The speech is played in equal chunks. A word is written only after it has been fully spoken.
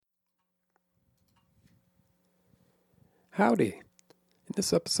Howdy. In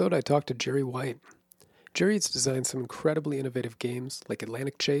this episode, I talked to Jerry White. Jerry has designed some incredibly innovative games like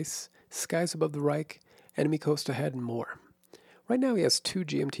Atlantic Chase, Skies Above the Reich, Enemy Coast Ahead, and more. Right now, he has two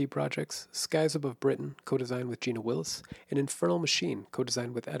GMT projects, Skies Above Britain, co-designed with Gina Willis, and Infernal Machine,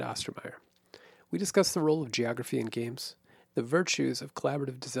 co-designed with Ed Ostermeyer. We discuss the role of geography in games, the virtues of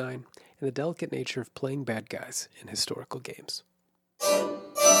collaborative design, and the delicate nature of playing bad guys in historical games.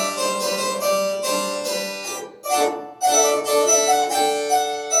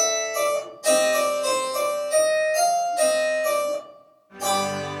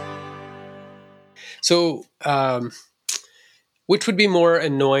 So, which would be more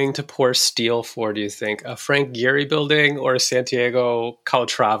annoying to pour steel for, do you think? A Frank Gehry building or a Santiago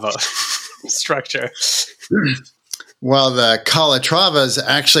Calatrava structure? Well, the Calatravas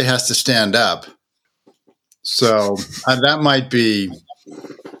actually has to stand up. So that might be,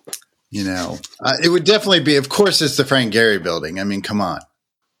 it would definitely be, of course, it's the Frank Gehry building. I mean, come on.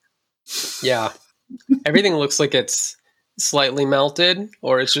 Yeah. Everything looks like it's slightly melted,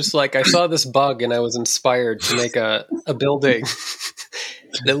 or it's just like I saw this bug and I was inspired to make a building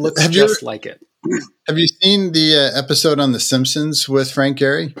that looks just like it. Have you seen the episode on The Simpsons with Frank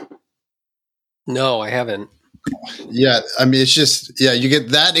Gehry? No, I haven't. Yeah, I mean, it's just, you get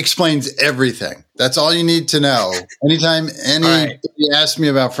that explains everything. That's all you need to know. Anytime anybody asks me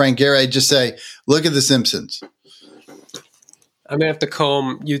about Frank Gehry, I just say, look at The Simpsons. I'm going to have to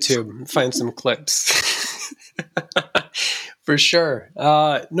comb YouTube and find some clips. For sure.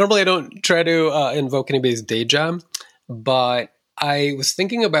 Normally I don't try to invoke anybody's day job, but I was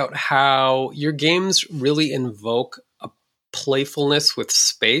thinking about how your games really invoke a playfulness with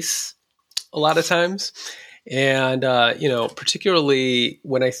space a lot of times. And, particularly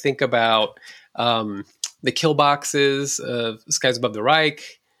when I think about the kill boxes of Skies Above the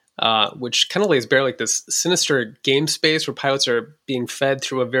Reich, which kind of lays bare like this sinister game space where pilots are being fed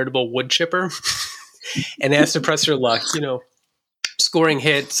through a veritable wood chipper and has to press their luck, scoring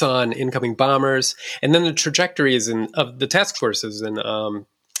hits on incoming bombers. And then the trajectories of the task forces in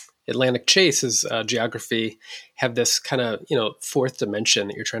Atlantic Chase's geography have this kind of, fourth dimension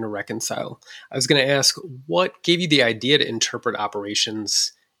that you're trying to reconcile. I was going to ask, what gave you the idea to interpret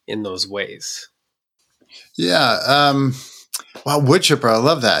operations in those ways? Yeah. Wow, wood chipper. I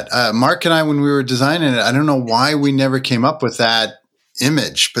love that. Mark and I, when we were designing it, I don't know why we never came up with that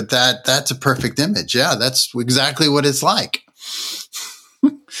image, but that's a perfect image. Yeah, that's exactly what it's like.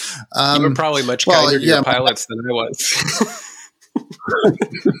 You were probably much kinder to your pilots than I was.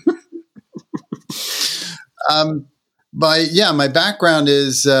 My background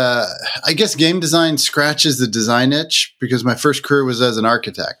is, I guess game design scratches the design itch because my first career was as an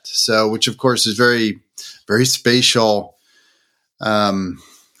architect. So, which of course is very, very spatial, line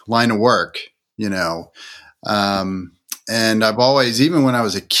of work, and I've always, even when I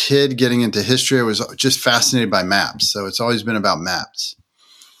was a kid getting into history, I was just fascinated by maps. So it's always been about maps.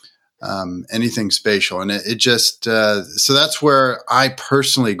 Anything spatial. And it just, so that's where I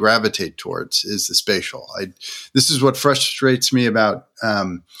personally gravitate towards is the spatial. This is what frustrates me about,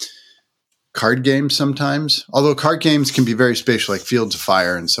 card games sometimes, although card games can be very spatial, like Fields of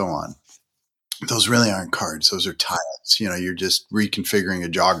Fire and so on. Those really aren't cards. Those are tiles. You're just reconfiguring a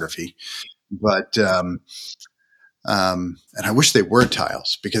geography, but, and I wish they were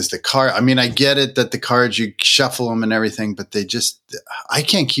tiles because I get it that the cards, you shuffle them and everything, but I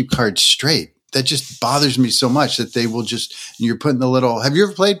can't keep cards straight. That just bothers me so much that they will you're putting the little, have you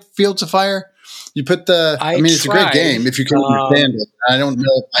ever played Fields of Fire? You put it's a great game if you can understand it. I don't know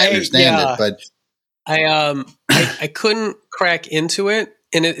if I understand it, but I couldn't crack into it.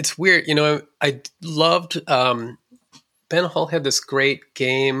 And it's weird. I loved, Ben Hull had this great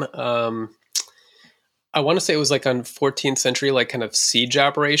game, I want to say it was like on 14th century, like kind of siege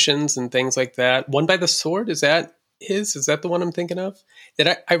operations and things like that. Won by the Sword. Is that the one I'm thinking of?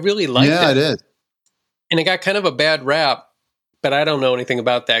 That I really liked it. Yeah, it is. And it got kind of a bad rap, but I don't know anything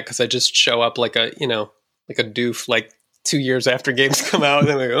about that because I just show up like a doof like 2 years after games come out. And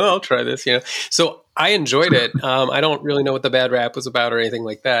then I'm like, I'll try this, So I enjoyed it. I don't really know what the bad rap was about or anything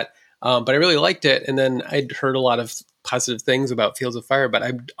like that. But I really liked it. And then I'd heard a lot of positive things about Fields of Fire, but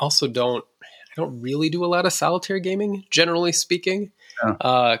I also don't really do a lot of solitaire gaming, generally speaking.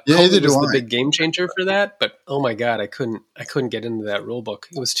 COVID was the big game changer for that, but oh my God, I couldn't get into that rule book.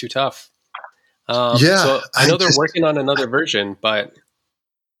 It was too tough. So I know they're working on another version, but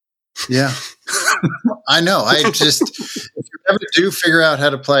yeah, I know. If you ever do figure out how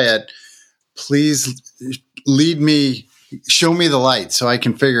to play it, please show me the light so I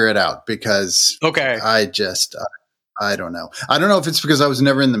can figure it out because I I don't know. I don't know if it's because I was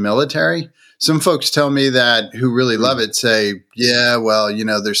never in the military. Some folks tell me that who really love it say, yeah, well,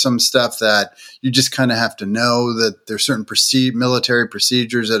 there's some stuff that you just kind of have to know that there's certain military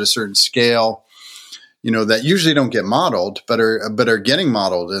procedures at a certain scale, that usually don't get modeled, but are getting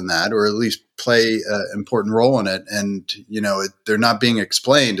modeled in that, or at least play an important role in it. And, they're not being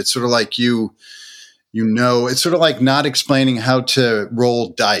explained. It's sort of like it's sort of like not explaining how to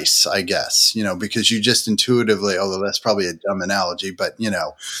roll dice, I guess, because you just intuitively, although that's probably a dumb analogy, but, you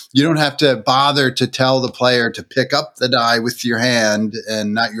don't have to bother to tell the player to pick up the die with your hand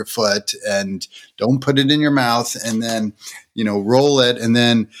and not your foot, and don't put it in your mouth, and then, roll it, and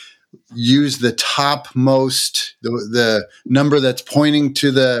then use the topmost, the number that's pointing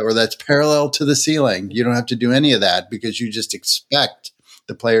to or that's parallel to the ceiling. You don't have to do any of that because you just expect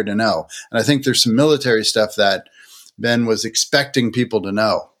the player to know. And I think there's some military stuff that Ben was expecting people to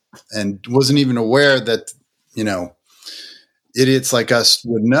know and wasn't even aware that, idiots like us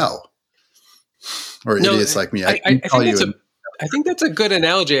would know, or idiots like me. I think that's a good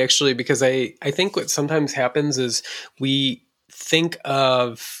analogy, actually, because I think what sometimes happens is we think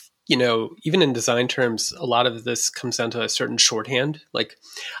of, even in design terms, a lot of this comes down to a certain shorthand. Like,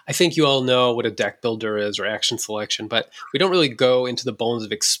 I think you all know what a deck builder is or action selection, but we don't really go into the bones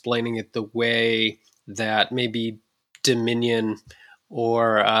of explaining it the way that maybe Dominion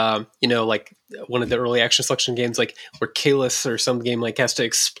or, like one of the early action selection games, like where Kalis or some game like has to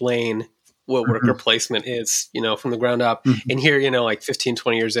explain what worker placement is, from the ground up. And here, like 15,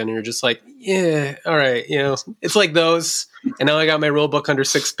 20 years in, and you're just like, yeah, all right. It's like those. And now I got my rule book under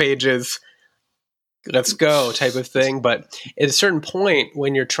 6 pages. Let's go type of thing. But at a certain point,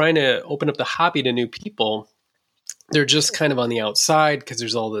 when you're trying to open up the hobby to new people, they're just kind of on the outside because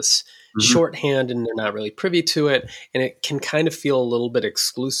there's all this shorthand and they're not really privy to it. And it can kind of feel a little bit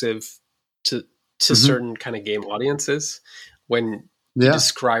exclusive to certain kind of game audiences when you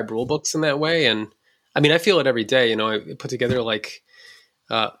describe rule books in that way. And I mean, I feel it every day. I put together like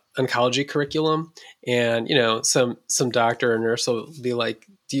oncology curriculum, and some doctor or nurse will be like,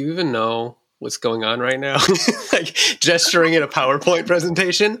 do you even know what's going on right now? Like gesturing at a PowerPoint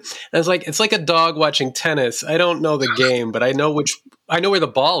presentation. And I was like, it's like a dog watching tennis. I don't know the game, but I know where the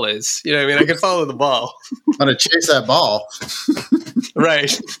ball is. You know what I mean? I can follow the ball. I'm going to chase that ball. Right.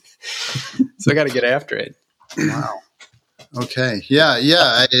 So I got to get after it. Wow. Okay. Yeah.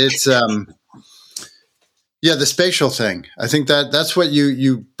 It's, the spatial thing. I think that's what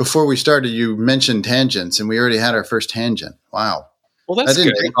you before we started, you mentioned tangents, and we already had our first tangent. Wow. Well, that's that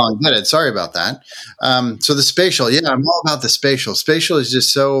didn't take long, did it? Sorry about that. So the spatial, I'm all about the spatial. Spatial is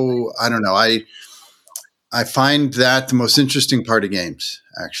just so, I don't know. I find that the most interesting part of games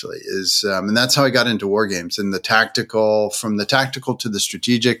actually is, and that's how I got into war games, and from the tactical to the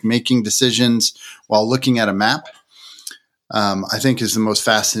strategic, making decisions while looking at a map. I think is the most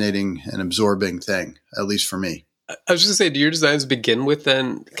fascinating and absorbing thing, at least for me. I was just going to say, do your designs begin with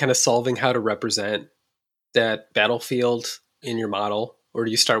then kind of solving how to represent that battlefield in your model, or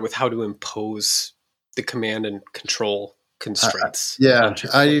do you start with how to impose the command and control constraints? I'm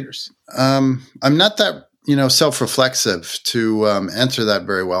not that self-reflexive to answer that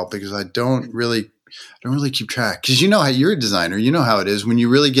very well, because I don't really keep track. Because how you're a designer, how it is when you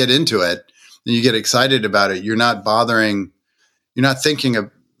really get into it and you get excited about it. You're not thinking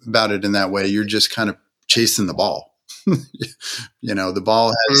about it in that way. You're just kind of chasing the ball. The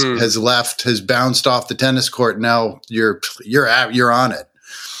ball has bounced off the tennis court. Now you're on it.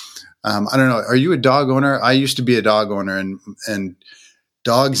 I don't know. Are you a dog owner? I used to be a dog owner, and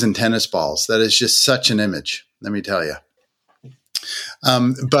dogs and tennis balls. That is just such an image. Let me tell you.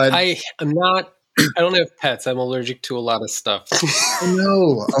 But I'm not. I don't have pets. I'm allergic to a lot of stuff.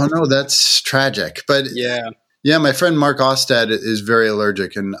 Oh no, that's tragic. But yeah, my friend Mark Ostad is very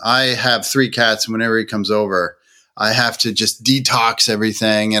allergic, and I have 3 cats. And whenever he comes over, I have to just detox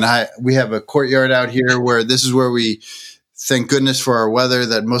everything. And we have a courtyard out here where this is where we, thank goodness for our weather,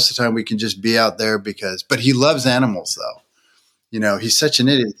 that most of the time we can just be out there but he loves animals though. He's such an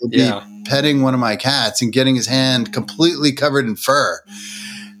idiot. He'll be petting one of my cats and getting his hand completely covered in fur.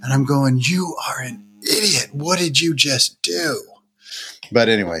 And I'm going, you are an idiot. What did you just do? But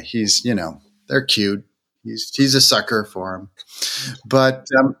anyway, he's, they're cute. He's a sucker for him. But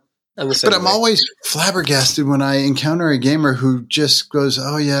I'm always flabbergasted when I encounter a gamer who just goes,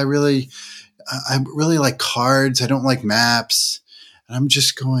 oh yeah, I really like cards. I don't like maps. And I'm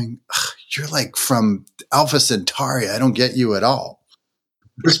just going, you're like from Alpha Centauri. I don't get you at all.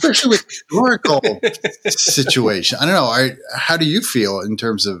 Especially with historical situation. I don't know. How do you feel in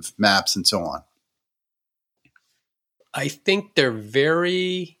terms of maps and so on? I think they're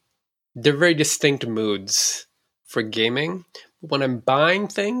very distinct moods for gaming. When I'm buying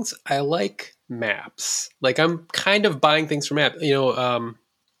things, I like maps. Like I'm kind of buying things for maps. I'm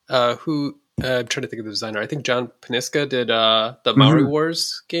trying to think of the designer. I think John Paniska did the Maori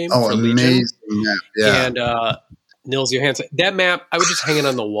Wars game Oh, for amazing Legion. map. Yeah. And Nils Johansson. That map, I would just hang it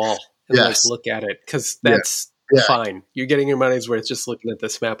on the wall and like Yes. look at it because Yeah. that's Yeah. fine. You're getting your money's worth just looking at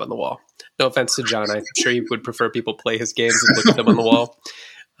this map on the wall. No offense to John. I'm sure he would prefer people play his games and look at them on the wall.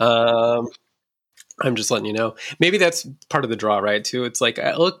 I'm just letting you know. Maybe that's part of the draw, right? Too. It's like,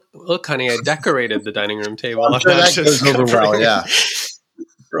 look, honey, I decorated the dining room table. I'm sure that goes over well. Yeah.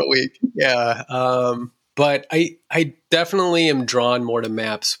 For a week. Yeah. But I definitely am drawn more to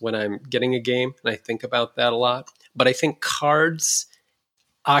maps when I'm getting a game, and I think about that a lot. But I think cards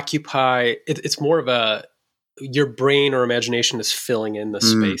occupy it's more of your brain or imagination is filling in the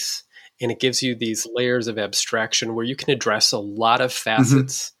space, and it gives you these layers of abstraction where you can address a lot of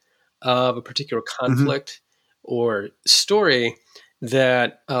facets of a particular conflict or story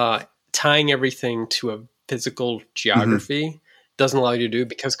that tying everything to a physical geography doesn't allow you to do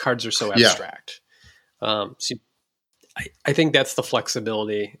because cards are so abstract. I think that's the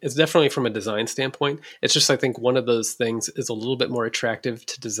flexibility. It's definitely from a design standpoint. It's just, I think one of those things is a little bit more attractive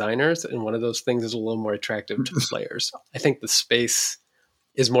to designers, and one of those things is a little more attractive to players. I think the space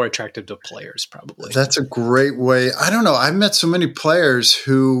is more attractive to players, probably. That's a great way. I don't know. I've met so many players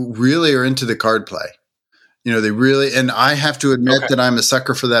who really are into the card play. They really, and I have to admit that I'm a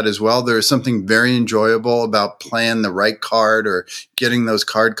sucker for that as well. There is something very enjoyable about playing the right card or getting those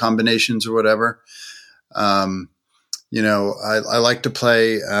card combinations or whatever. I like to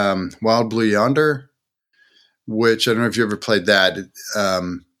play Wild Blue Yonder, which I don't know if you ever played that.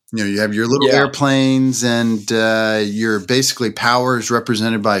 You have your little airplanes, and your basically power is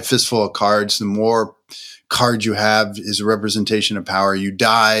represented by a fistful of cards. The more cards you have is a representation of power. You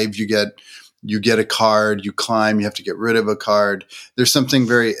dive, you get a card, you climb, you have to get rid of a card. There's something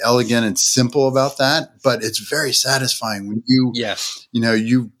very elegant and simple about that, but it's very satisfying when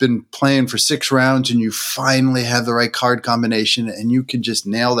you've been playing for 6 rounds and you finally have the right card combination and you can just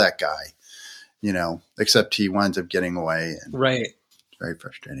nail that guy, except he winds up getting away. Right. It's very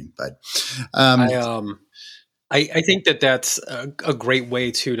frustrating, but I think that's a great way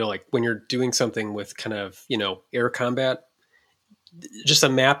too, to like when you're doing something with kind of, air combat, just a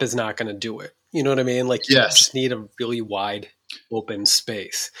map is not going to do it. You know what I mean? Like you just need a really wide open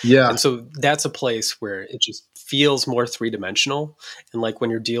space. Yeah. And so that's a place where it just feels more 3-dimensional. And like when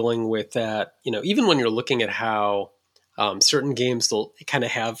you're dealing with that, even when you're looking at how certain games, they'll kind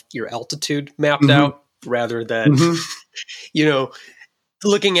of have your altitude mapped out rather than,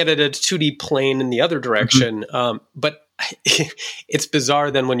 looking at it at a 2D plane in the other direction. But it's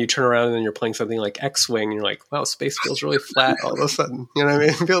bizarre then when you turn around and you're playing something like X-Wing and you're like, wow, space feels really flat all of a sudden. You know what I mean?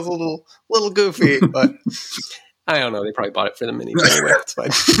 It feels a little goofy, but I don't know. They probably bought it for the minis anyway. It's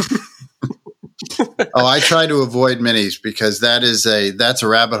fine. I try to avoid minis because that's a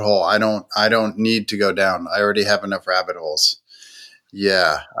rabbit hole. I don't need to go down. I already have enough rabbit holes.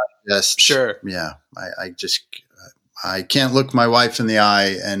 Yeah. Sure. Yeah. I can't look my wife in the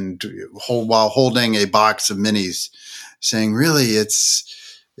eye and while holding a box of minis saying, really, it's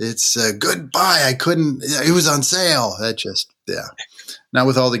a good buy. It was on sale. That just, not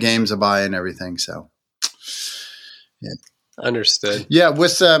with all the games I buy and everything. So, yeah. Understood. Yeah.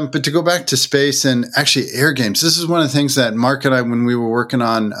 But to go back to space and actually air games, this is one of the things that Mark and I, when we were working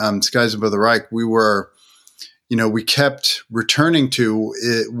on Skies Above the Reich, we kept returning to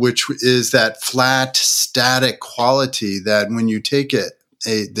it, which is that flat, static quality that when you take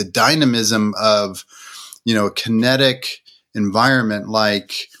the dynamism of, a kinetic environment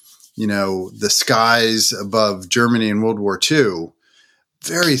like, the skies above Germany in World War II,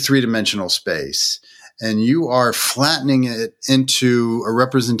 very 3-dimensional space. And you are flattening it into a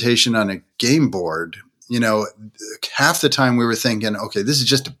representation on a game board. Half the time we were thinking, okay, this is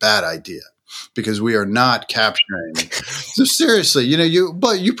just a bad idea, because we are not capturing. So seriously,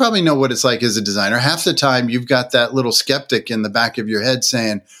 but you probably know what it's like as a designer. Half the time you've got that little skeptic in the back of your head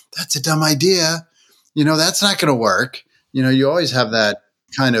saying, that's a dumb idea. That's not going to work. You always have that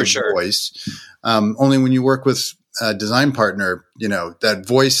kind of voice. Only when you work with a design partner, that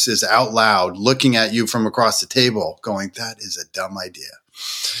voice is out loud looking at you from across the table going, that is a dumb idea.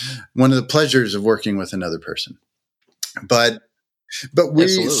 One of the pleasures of working with another person. But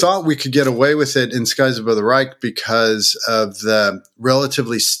we thought we could get away with it in Skies Above the Reich because of the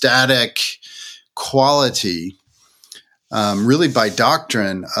relatively static quality, really by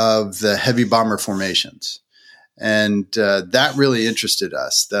doctrine, of the heavy bomber formations. And that really interested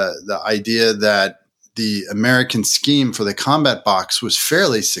us. The idea that the American scheme for the combat box was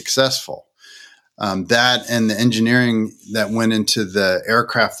fairly successful. That and the engineering that went into the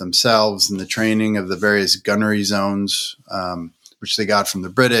aircraft themselves and the training of the various gunnery zones, which they got from the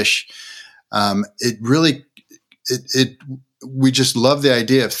British. We just love the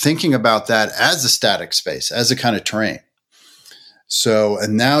idea of thinking about that as a static space, as a kind of terrain. So,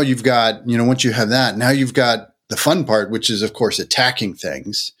 and now you've got, once you have that, now you've got the fun part, which is, of course, attacking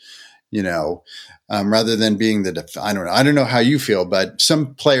things, rather than being I don't know how you feel, but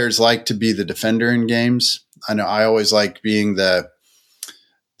some players like to be the defender in games. I know I always like being the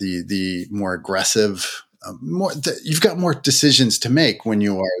more aggressive, you've got more decisions to make when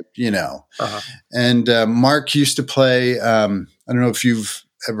you are, And Mark used to play, I don't know if you've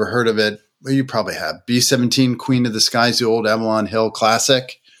ever heard of it. Well, you probably have. B-17 Queen of the Skies, the old Avalon Hill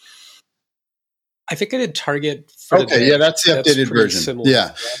classic. I think I did Target for the day. Yeah, that's the updated version. Similar.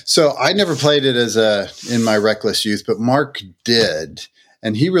 Yeah. So I never played it in my reckless youth, but Mark did,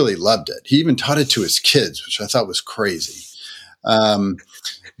 and he really loved it. He even taught it to his kids, which I thought was crazy.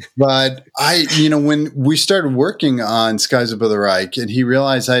 But when we started working on Skies Above the Reich, and he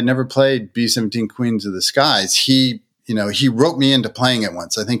realized I had never played B-17 Queens of the Skies, he wrote me into playing it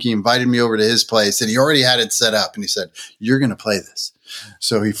once. I think he invited me over to his place, and he already had it set up, and he said, "You're going to play this."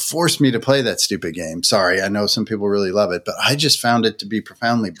 So he forced me to play that stupid game. Sorry, I know some people really love it, but I just found it to be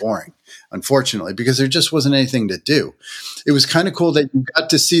profoundly boring, unfortunately, because there just wasn't anything to do. It was kind of cool that you got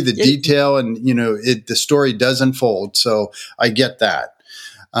to see the detail, and the story does unfold. So I get that.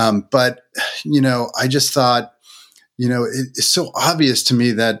 But I just thought, it's so obvious to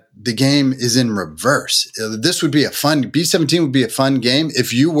me that the game is in reverse. This would be B-17 would be a fun game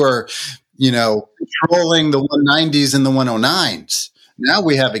if you were, controlling the 190s and the 109s. Now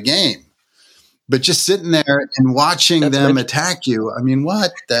we have a game. But just sitting there and watching them attack you, I mean,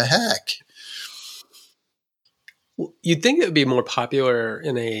 what the heck? You'd think it would be more popular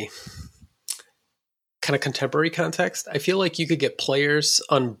in a kind of contemporary context. I feel like you could get players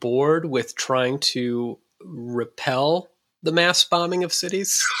on board with trying to repel the mass bombing of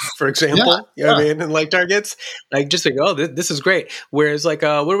cities, for example. You know what I mean? And like targets, like just think, oh, this is great. Whereas like,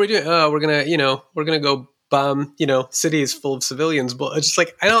 what are we doing? We're gonna go bomb, cities full of civilians. But it's just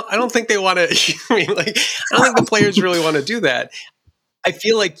like, I don't think they want to. I mean, like, I don't think the players really want to do that. I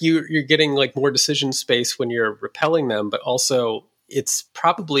feel like you're getting like more decision space when you're repelling them, but also it's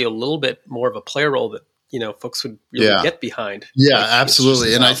probably a little bit more of a player role that folks would really get behind. Yeah, like,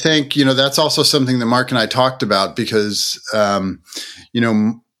 absolutely. And I think, that's also something that Mark and I talked about because,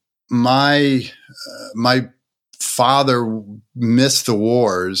 my father missed the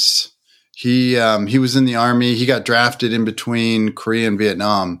wars. He was in the Army. He got drafted in between Korea and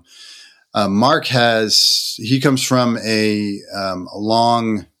Vietnam. Mark he comes from a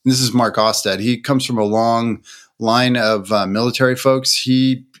long, this is Mark Ostad. He comes from a long line of military folks.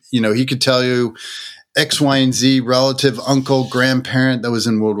 He could tell you X, Y, and Z relative, uncle, grandparent that was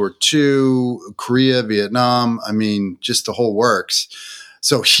in World War II, Korea, Vietnam. I mean, just the whole works.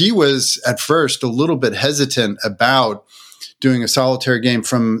 So he was at first a little bit hesitant about doing a solitary game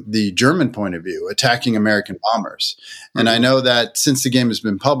from the German point of view, attacking American bombers. And I know that since the game has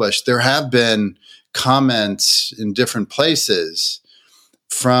been published, there have been comments in different places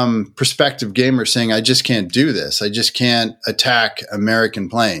from prospective gamers saying, I just can't do this. I just can't attack American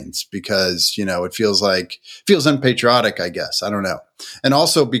planes because, it feels unpatriotic, I guess. I don't know. And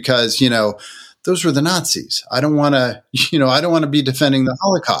also because, those were the Nazis. I don't want to, be defending the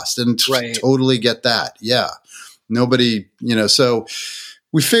Holocaust and totally get that. Yeah. Nobody, so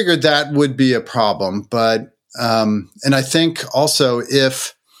we figured that would be a problem. But, and I think also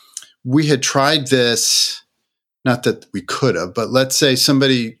if we had tried this, not that we could have, but let's say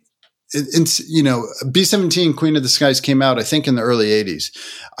somebody, B-17 Queen of the Skies came out, I think, in the early 80s.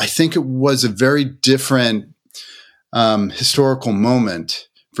 I think it was a very different historical moment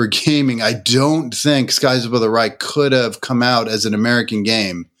for gaming. I don't think Skies Above the Reich could have come out as an American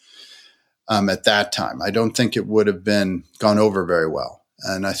game at that time. I don't think it would have gone over very well.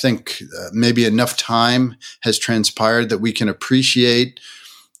 And I think maybe enough time has transpired that we can appreciate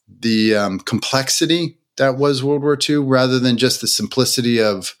the complexity that was World War II rather than just the simplicity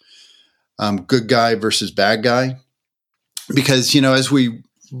of good guy versus bad guy. Because, as we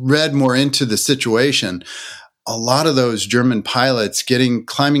read more into the situation, a lot of those German pilots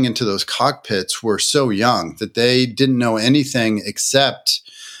climbing into those cockpits were so young that they didn't know anything except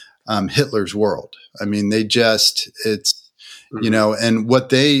Hitler's world. I mean, and what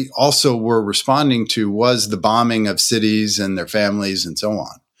they also were responding to was the bombing of cities and their families and so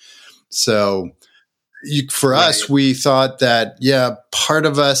on. So for us, we thought that, part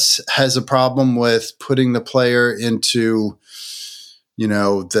of us has a problem with putting the player into,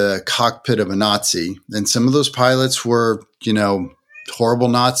 the cockpit of a Nazi. And some of those pilots were, horrible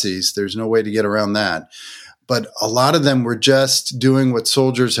Nazis. There's no way to get around that. But a lot of them were just doing what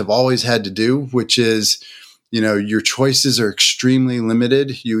soldiers have always had to do, which is, your choices are extremely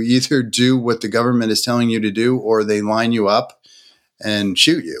limited. You either do what the government is telling you to do, or they line you up and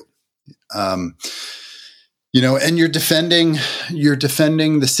shoot you. And you're defending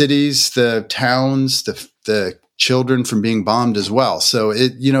the cities, the towns, the children from being bombed as well. So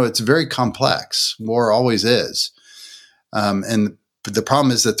it's very complex. War always is. And the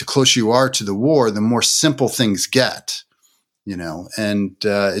problem is that the closer you are to the war, the more simple things get, and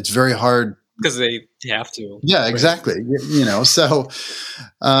it's very hard. Because they have to. Yeah, exactly. Right. So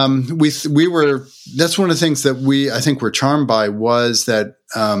we were, that's one of the things that I think we're charmed by, was that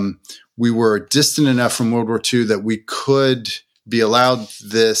we were distant enough from World War II that we could be allowed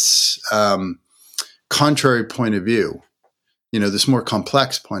this contrary point of view, this more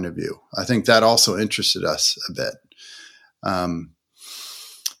complex point of view. I think that also interested us a bit.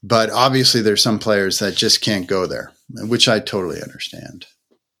 But obviously there's some players that just can't go there, which I totally understand.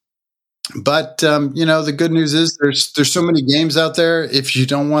 But, the good news is there's so many games out there. If you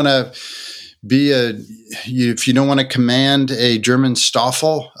don't want to if you don't want to command a German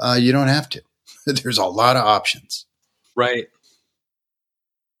Stoffel, you don't have to. There's a lot of options. Right.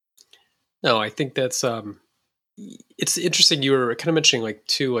 No, I think that's, it's interesting. You were kind of mentioning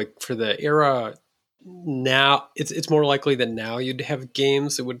for the era now, it's more likely that now you'd have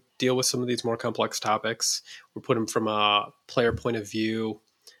games that would deal with some of these more complex topics, or put them from a player point of view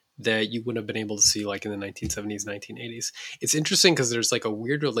that you wouldn't have been able to see in the 1970s, 1980s. It's interesting because there's a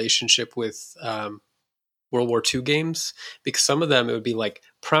weird relationship with World War II games, because some of them, it would be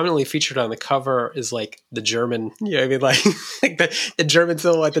prominently featured on the cover is the German, the German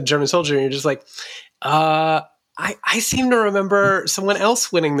silhouette, the German soldier, and you're just I seem to remember someone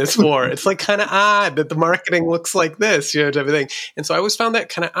else winning this war. It's kind of odd that the marketing looks like this, type of thing. And so I always found that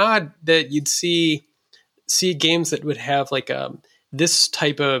kind of odd that you'd see games that would have this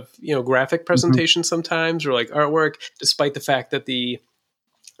type of, graphic presentation sometimes, or artwork, despite the fact that the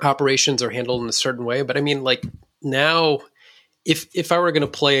operations are handled in a certain way. But I mean, now, if I were going to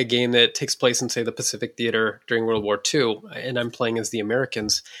play a game that takes place in, say, the Pacific Theater during World War II, and I'm playing as the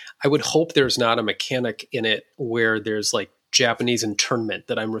Americans, I would hope there's not a mechanic in it where there's Japanese internment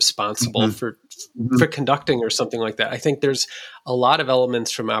that I'm responsible for conducting, or something like that. I think there's a lot of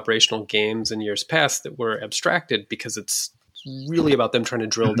elements from operational games in years past that were abstracted because it's really about them trying to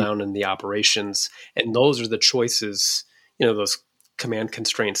drill down in the operations. And those are the choices, those command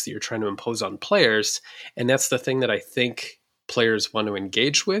constraints that you're trying to impose on players. And that's the thing that I think players want to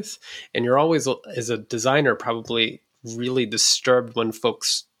engage with. And you're always, as a designer, probably really disturbed when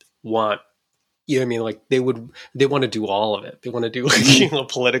folks want, they want to do all of it. They want to do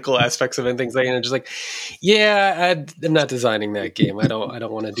political aspects of it and things like that. And just I'm not designing that game. I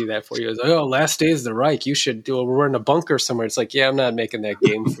don't want to do that for you. It's Last Days of the Reich, you should do it. We're in a bunker somewhere. It's I'm not making that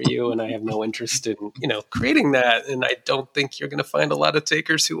game for you, and I have no interest in creating that. And I don't think you're going to find a lot of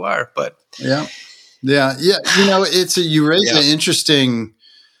takers who are. But yeah. You raise an interesting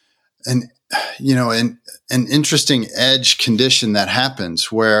an interesting edge condition that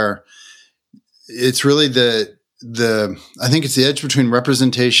happens where it's really I think it's the edge between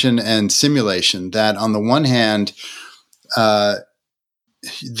representation and simulation, that on the one hand,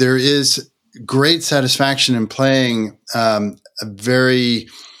 there is great satisfaction in playing a very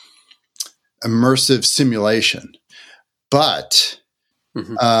immersive simulation. But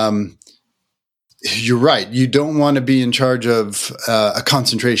you're right. You don't want to be in charge of a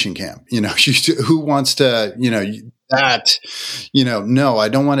concentration camp. Who wants to, no, I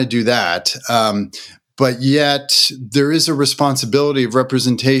don't want to do that. But yet there is a responsibility of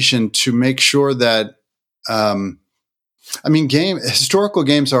representation to make sure that, historical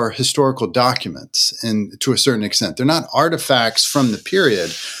games are historical documents, and to a certain extent, they're not artifacts from the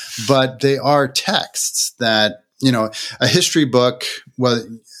period, but they are texts that, a history book, whether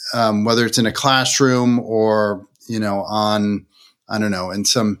it's in a classroom or, on, in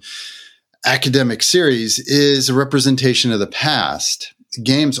some academic series, is a representation of the past.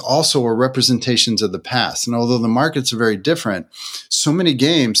 Games also are representations of the past. And although the markets are very different, so many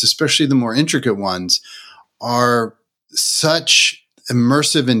games, especially the more intricate ones, are such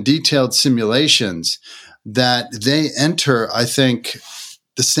immersive and detailed simulations that they enter, I think,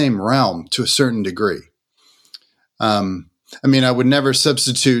 the same realm to a certain degree. I would never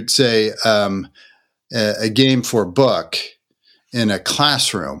substitute, say, a game for a book in a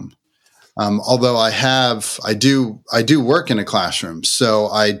classroom. Although I do work in a classroom, so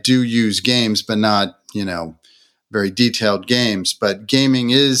I do use games, but not very detailed games, but gaming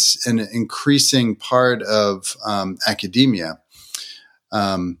is an increasing part of academia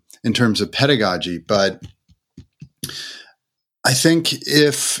in terms of pedagogy. But I think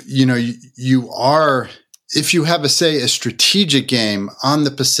if if you have a strategic game on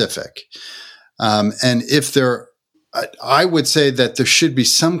the Pacific, and if I would say that there should be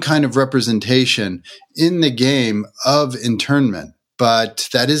some kind of representation in the game of internment. But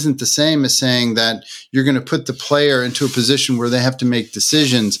that isn't the same as saying that you're going to put the player into a position where they have to make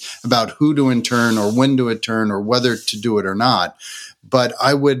decisions about who to intern or when to intern or whether to do it or not. But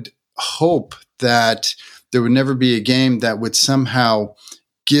I would hope that there would never be a game that would somehow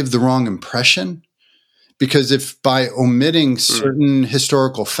give the wrong impression. Because if by omitting certain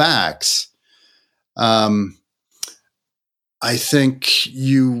historical facts, I think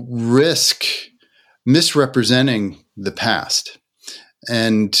you risk misrepresenting the past.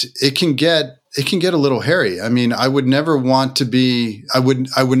 And it can get a little hairy. I mean, I would never want to be, I would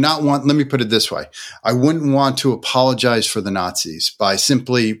not want, let me put it this way. I wouldn't want to apologize for the Nazis by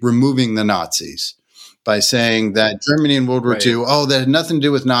simply removing the Nazis, by saying that Germany in World War II, that had nothing to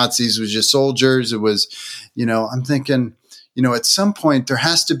do with Nazis. It was just soldiers. It was, I'm thinking, at some point there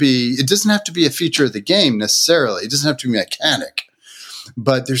has to be, it doesn't have to be a feature of the game necessarily. It doesn't have to be mechanic.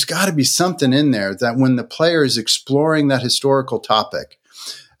 But there's got to be something in there that when the player is exploring that historical topic,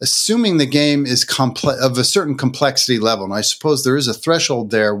 assuming the game is of a certain complexity level, and I suppose there is a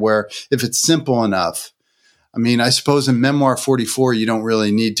threshold there where if it's simple enough, I mean, I suppose in Memoir 44, you don't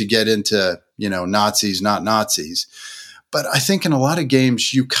really need to get into, Nazis, not Nazis. But I think in a lot of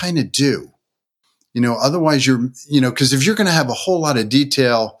games, you kind of do. Otherwise because if you're going to have a whole lot of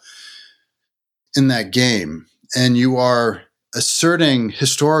detail in that game and you are asserting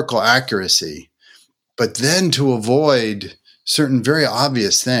historical accuracy, but then to avoid certain very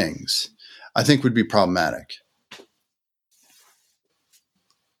obvious things, I think would be problematic.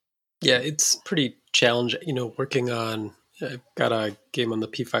 Yeah, it's pretty challenging, working on, I've got a game on the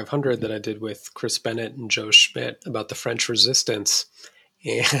P500 that I did with Chris Bennett and Joe Schmidt about the French Resistance,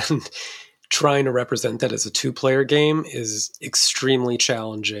 and trying to represent that as a two-player game is extremely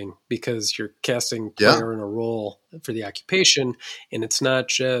challenging because you're casting player in a role for the occupation, and it's not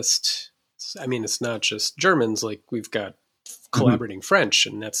just Germans. Like, we've got collaborating French,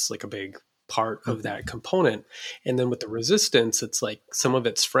 and that's like a big part of that component. And then with the resistance, it's like some of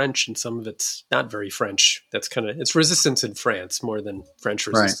it's French and some of it's not very French. That's it's resistance in France more than French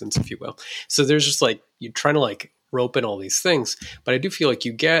resistance, if you will. So there's just you're trying to rope in all these things, but I do feel like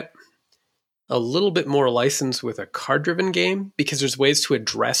you get a little bit more license with a card-driven game because there's ways to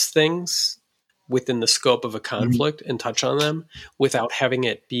address things within the scope of a conflict and touch on them without having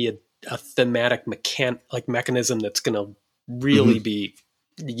it be a thematic mechanism that's going to really be,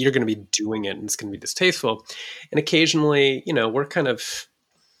 you're going to be doing it and it's going to be distasteful. And occasionally, we're kind of,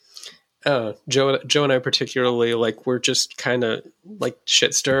 Joe and I particularly, we're just kind of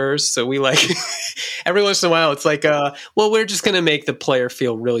shit stirrers. So we every once in a while it's we're just going to make the player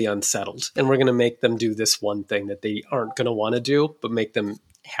feel really unsettled and we're going to make them do this one thing that they aren't going to want to do, but make them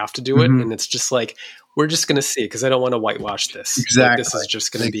have to do it. And it's just we're just going to see, because I don't want to whitewash this. Exactly. This is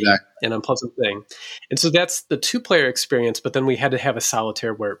just going to be an unpleasant thing. And so that's the two-player experience. But then we had to have a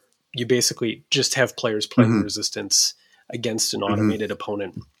solitaire where you basically just have players playing resistance against an automated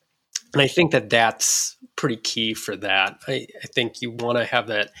opponent. And I think that that's pretty key for that. I think you want to have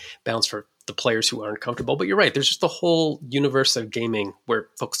that balance for the players who aren't comfortable. But you're right. There's just a whole universe of gaming where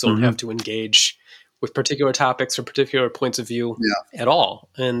folks don't have to engage with particular topics or particular points of view at all.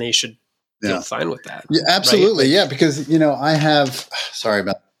 And they should feel fine with that. Yeah, absolutely. Right? Yeah, because, I have – sorry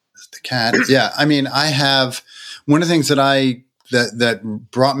about the cat. Yeah, I mean, I have – one of the things that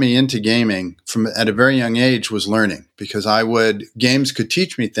brought me into gaming from at a very young age was learning, because games could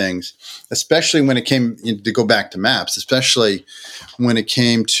teach me things, especially when it came to go back to maps, especially when it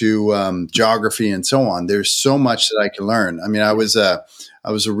came to geography and so on. There's so much that I can learn. I mean, I was a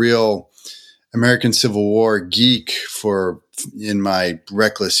real American Civil War geek in my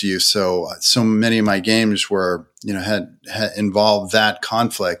reckless youth. So many of my games were, had involved that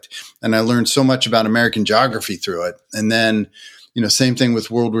conflict, and I learned so much about American geography through it. And then, same thing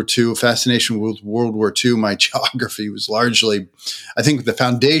with World War II, fascination with World War II. My geography was largely, I think the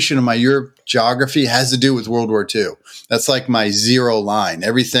foundation of my Europe geography has to do with World War II. That's like my zero line.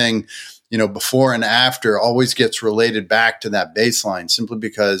 Everything, before and after always gets related back to that baseline, simply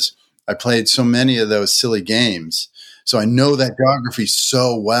because I played so many of those silly games. So I know that geography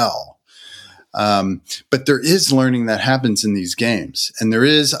so well. But there is learning that happens in these games. And there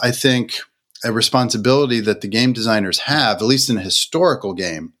is, I think, a responsibility that the game designers have, at least in a historical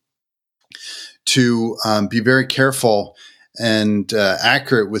game, to be very careful and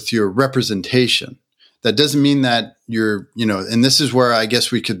accurate with your representation. That doesn't mean that and this is where I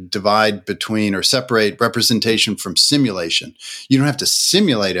guess we could divide between or separate representation from simulation. You don't have to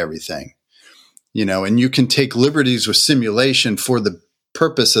simulate everything, and you can take liberties with simulation for the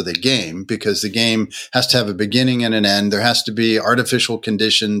purpose of the game, because the game has to have a beginning and an end. There has to be artificial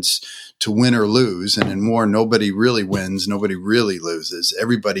conditions to win or lose. And in war, nobody really wins. Nobody really loses.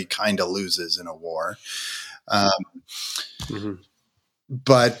 Everybody kind of loses in a war. Mm-hmm.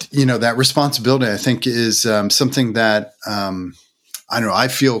 But, that responsibility, I think, is something that, I don't know, I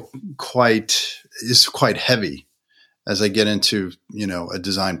feel is quite heavy as I get into, a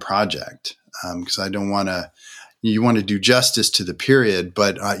design project. Because I don't want to, you want to do justice to the period,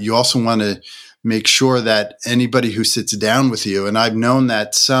 but you also want to make sure that anybody who sits down with you, and I've known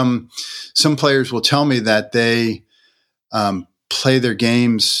that some players will tell me that they play their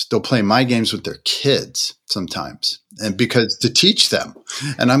games, they'll play my games with their kids sometimes, and because to teach them.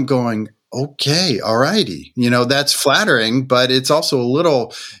 And I'm going, okay, all righty. That's flattering, but it's also a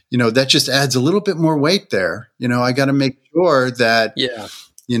little, that just adds a little bit more weight there. I got to make sure that,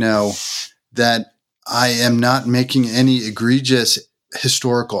 that I am not making any egregious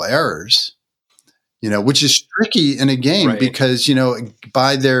historical errors, which is tricky in a game, right? Because,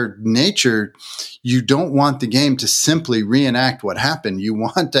 by their nature, you don't want the game to simply reenact what happened. You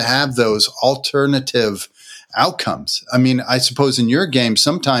want to have those alternative outcomes. I mean, I suppose in your game,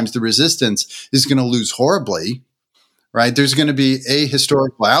 sometimes the resistance is going to lose horribly, right? There's going to be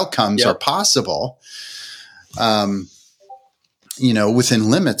ahistorical outcomes are possible, within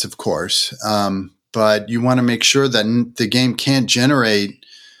limits, of course. But you want to make sure that the game can't generate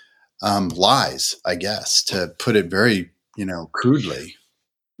lies, I guess, to put it very, crudely.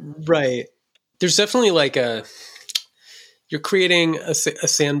 Right. There's definitely you're creating a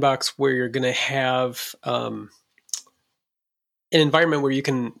sandbox where you're going to have an environment where you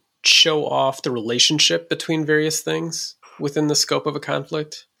can show off the relationship between various things within the scope of a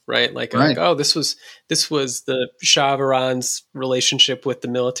conflict. Right. Like, oh, this was the Shah of Iran's relationship with the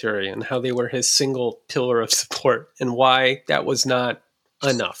military and how they were his single pillar of support and why that was not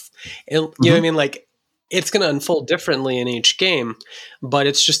enough. And you know what I mean? Like, it's going to unfold differently in each game, but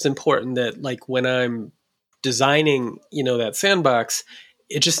it's just important that when I'm designing, that sandbox,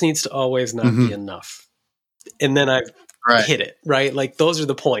 it just needs to always not be enough. And then I've hit it, right? Like, those are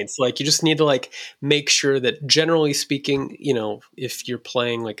the points. Like, you just need to make sure that, generally speaking, if you're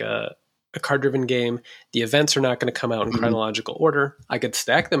playing a card-driven game, the events are not going to come out in chronological order. I could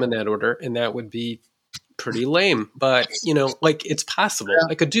stack them in that order, and that would be pretty lame. But, it's possible.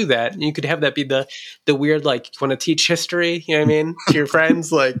 I could do that. And you could have that be the weird, you want to teach history, you know what I mean, to your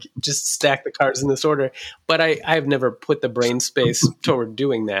friends, just stack the cards in this order. But I've never put the brain space toward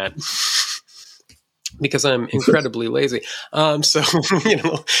doing that, because I'm incredibly lazy. It's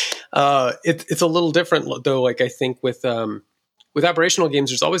a little different though. I think with operational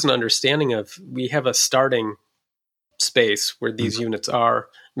games, there's always an understanding of, we have a starting space where these units are.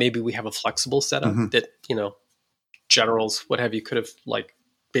 Maybe we have a flexible setup that, generals, what have you, could have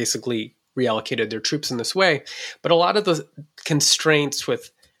basically reallocated their troops in this way. But a lot of the constraints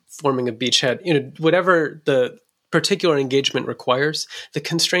with forming a beachhead, whatever the particular engagement requires, the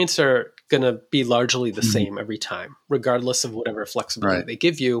constraints are going to be largely the same every time, regardless of whatever flexibility they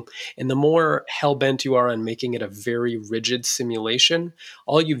give you. And the more hell-bent you are on making it a very rigid simulation,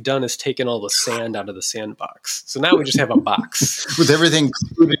 all you've done is taken all the sand out of the sandbox. So now we just have a box with everything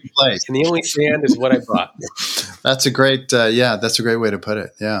in place. And the only sand is what I brought. That's a great, that's a great way to put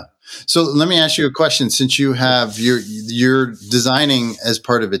it. Yeah. So let me ask you a question. Since you're designing as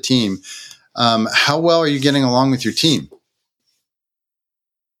part of a team, how well are you getting along with your team?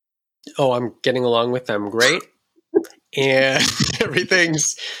 Oh, I'm getting along with them great. And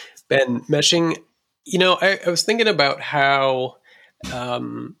everything's been meshing. I was thinking about how, I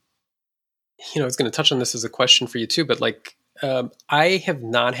was going to touch on this as a question for you too, but I have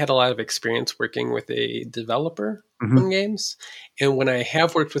not had a lot of experience working with a developer on games. And when I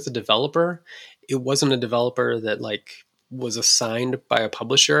have worked with a developer, it wasn't a developer that was assigned by a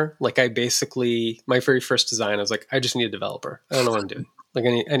publisher. I basically, my very first design, I was I just need a developer. I don't know what I'm doing.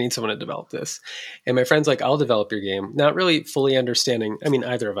 I need someone to develop this. And my friend's I'll develop your game. Not really fully understanding,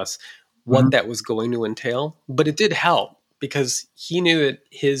 either of us, what that was going to entail. But it did help, because he knew that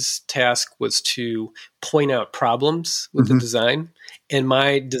his task was to point out problems with the design. And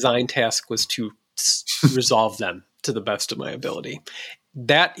my design task was to resolve them to the best of my ability.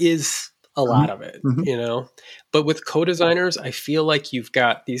 That is a lot of it, But with co-designers, I feel like you've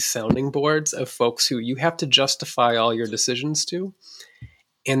got these sounding boards of folks who you have to justify all your decisions to.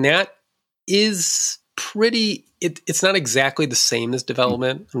 And that is pretty. It's not exactly the same as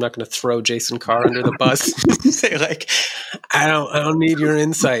development. I'm not going to throw Jason Carr under the bus and say like, I don't need your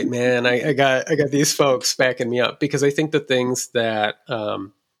insight, man. I got these folks backing me up, because I think the things that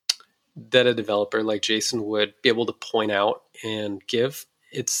that a developer like Jason would be able to point out and give,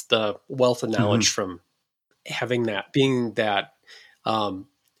 it's the wealth of knowledge from having that, being that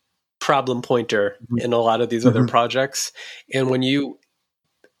problem pointer in a lot of these other projects. And when you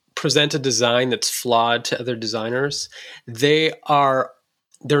present a design that's flawed to other designers, they're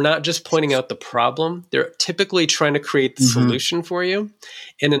not just pointing out the problem, they're typically trying to create the solution for you.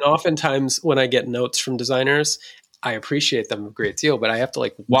 And then oftentimes when I get notes from designers, I appreciate them a great deal, but I have to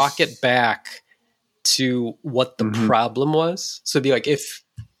like walk it back to what the problem was. So it'd be like,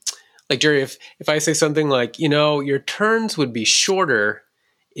 Jerry, if I say something like, your turns would be shorter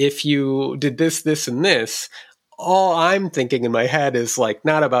if you did this, this, and this, all I'm thinking in my head is like,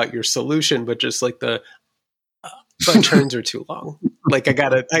 not about your solution, but just like but turns are too long. Like I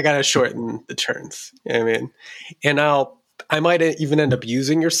gotta shorten the turns. You know what I mean? And I might even end up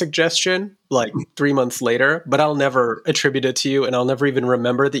using your suggestion like 3 months later, but I'll never attribute it to you, and I'll never even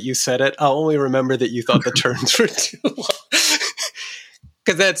remember that you said it. I'll only remember that you thought the turns were too long.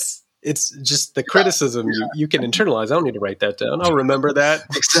 Because it's just the criticism you can internalize. I don't need to write that down. I'll remember that.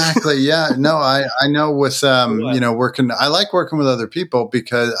 Exactly. Yeah. No, I know with, working, I like working with other people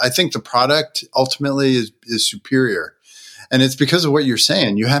because I think the product ultimately is superior. And it's because of what you're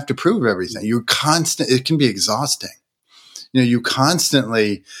saying. You have to prove everything. It can be exhausting. You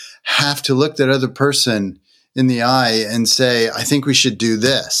constantly have to look that other person in the eye and say, I think we should do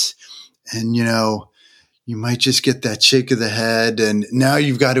this. And, you might just get that shake of the head, and now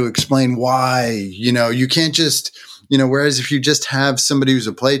you've got to explain why. You can't just, whereas if you just have somebody who's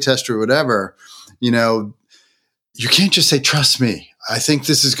a play tester or whatever, you can't just say, trust me, I think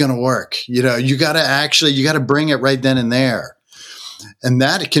this is going to work. You got to bring it right then and there. And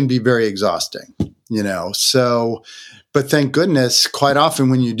that can be very exhausting, so, but thank goodness, quite often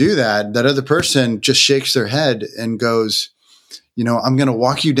when you do that, that other person just shakes their head and goes, I'm going to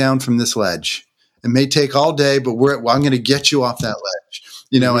walk you down from this ledge. It may take all day, but I'm going to get you off that ledge,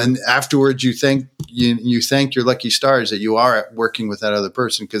 and afterwards you thank your lucky stars that you are working with that other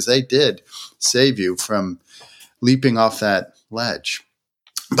person, because they did save you from leaping off that ledge.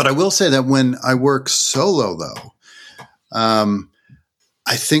 But I will say that when I work solo though,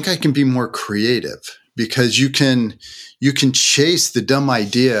 I think I can be more creative, because you can chase the dumb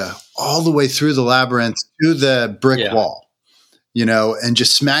idea all the way through the labyrinth to the brick wall. And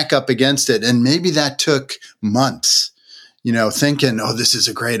just smack up against it. And maybe that took months, thinking, oh, this is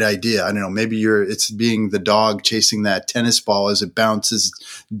a great idea. I don't know, maybe it's being the dog chasing that tennis ball as it bounces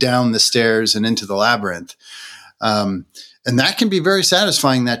down the stairs and into the labyrinth. And that can be very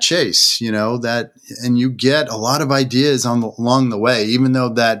satisfying, that chase, and you get a lot of ideas along the way, even though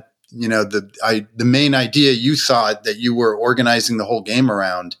that, the main idea you thought that you were organizing the whole game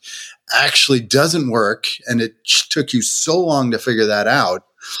around actually doesn't work, and it took you so long to figure that out.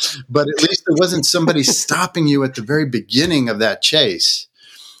 But at least there wasn't somebody stopping you at the very beginning of that chase.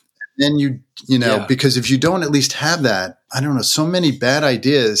 Then because if you don't at least have that, I don't know, so many bad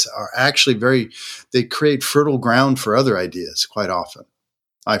ideas are actually they create fertile ground for other ideas quite often,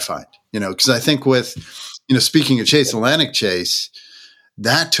 I find, because I think with, speaking of Chase, Atlantic Chase,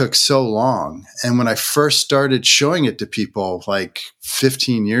 that took so long. And when I first started showing it to people like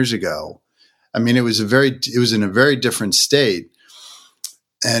 15 years ago, I mean, it was in a very different state,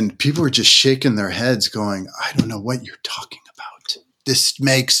 and people were just shaking their heads going, I don't know what you're talking about. This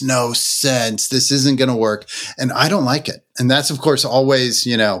makes no sense. This isn't going to work. And I don't like it. And that's, of course, always,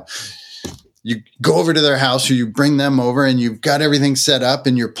 you go over to their house, or you bring them over and you've got everything set up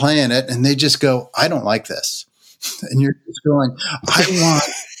and you're playing it, and they just go, I don't like this. And you're just going,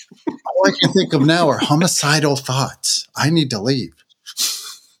 all I can think of now are homicidal thoughts. I need to leave.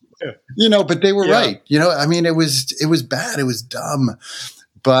 But they were right. I mean, it was bad. It was dumb.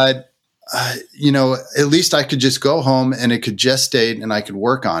 But, at least I could just go home and it could gestate and I could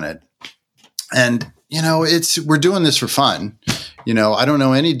work on it. And, we're doing this for fun. I don't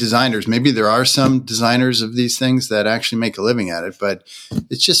know any designers. Maybe there are some designers of these things that actually make a living at it, but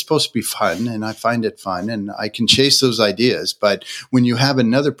it's just supposed to be fun. And I find it fun, and I can chase those ideas. But when you have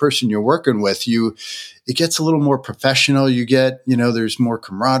another person you're working with, it gets a little more professional. You get, there's more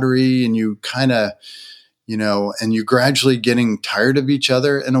camaraderie, and you kind of, and you're gradually getting tired of each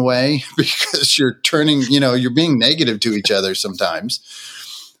other in a way, because you're turning, you're being negative to each other sometimes.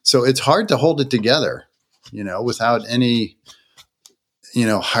 So it's hard to hold it together, without any,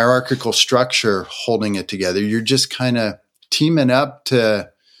 hierarchical structure holding it together. You're just kind of teaming up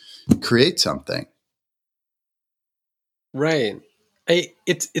to, create something. Right.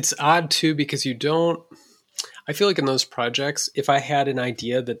 It's odd too, because you don't, I feel like in those projects, if I had an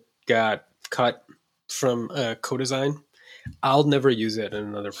idea that got cut from co-design, I'll never use it in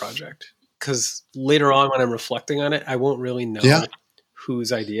another project, because later on when I'm reflecting on it, I won't really Yeah. know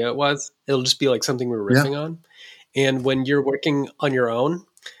whose idea it was. It'll just be like something we were Yeah. riffing on. And when you're working on your own,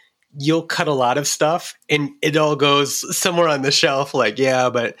 you'll cut a lot of stuff and it all goes somewhere on the shelf. Like, yeah,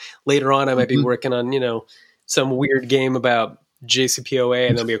 but later on I might be working on, some weird game about JCPOA,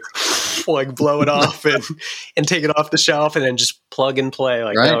 and they'll be like blow it off and take it off the shelf and then just plug and play.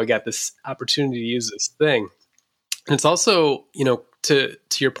 Like, Right. now we got this opportunity to use this thing. And it's also, to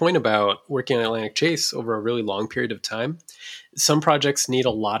your point about working on Atlantic Chase over a really long period of time, some projects need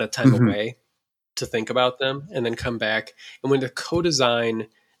a lot of time away to think about them and then come back. And when the co-design,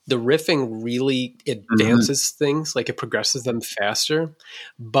 the riffing really advances things, like it progresses them faster.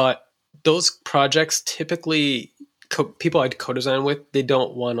 But those projects typically, people I'd co-design with, they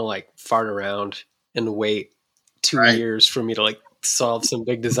don't want to like fart around and wait 2 years for me to like solve some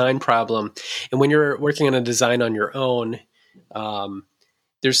big design problem. And when you're working on a design on your own,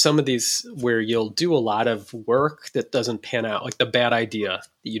 there's some of these where you'll do a lot of work that doesn't pan out, like the bad idea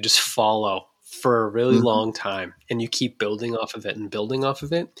that you just follow for a really long time and you keep building off of it and building off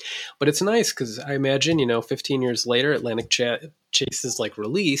of it. But it's nice because I imagine, 15 years later, Atlantic Chase is like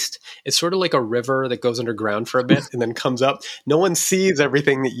released. It's sort of like a river that goes underground for a bit and then comes up. No one sees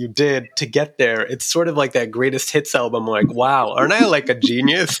everything that you did to get there. It's sort of like that greatest hits album. Like, wow, aren't I like a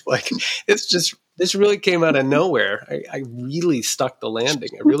genius? Like, this really came out of nowhere. I really stuck the landing.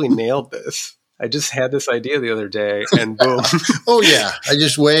 I really nailed this. I just had this idea the other day and boom. Oh yeah. I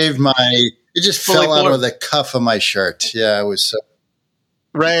just waved it just fell out of the cuff of my shirt. Yeah. It was so.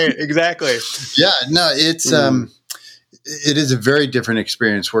 Right. Exactly. Yeah. No, it is a very different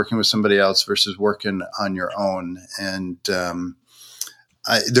experience working with somebody else versus working on your own. And,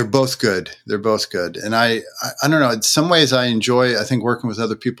 they're both good. They're both good. And I don't know. In some ways I think working with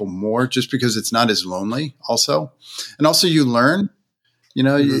other people more just because it's not as lonely also. And also you learn,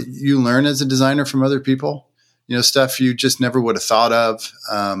 you learn as a designer from other people, stuff you just never would have thought of.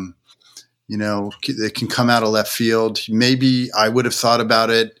 It can come out of left field. Maybe I would have thought about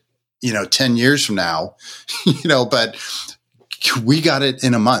it, 10 years from now, but we got it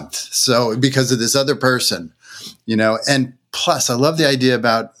in a month. So because of this other person, and plus I love the idea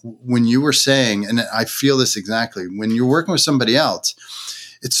about when you were saying, and I feel this exactly, when you're working with somebody else,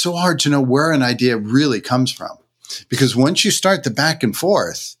 it's so hard to know where an idea really comes from. Because once you start the back and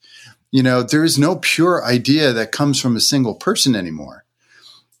forth, there is no pure idea that comes from a single person anymore.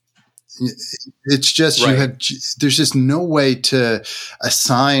 It's just, there's just no way to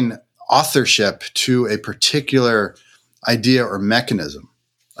assign authorship to a particular idea or mechanism.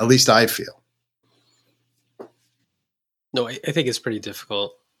 At least I feel. No, I think it's pretty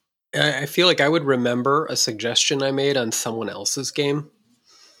difficult. I feel like I would remember a suggestion I made on someone else's game,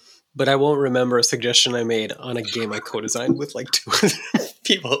 but I won't remember a suggestion I made on a game I co-designed with like 200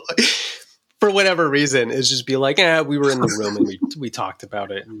 people. For whatever reason, it's just be like, we were in the room and we talked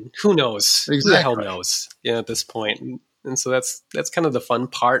about it, and who knows? Exactly. Who the hell knows? At this point. And so that's kind of the fun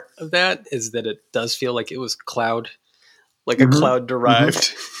part of that, is that it does feel like it was a cloud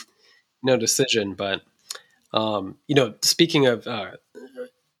derived, decision. But speaking of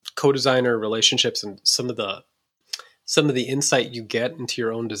co-designer relationships and some of the insight you get into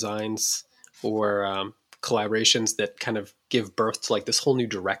your own designs or collaborations that kind of give birth to like this whole new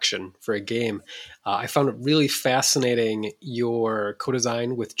direction for a game. I found it really fascinating, your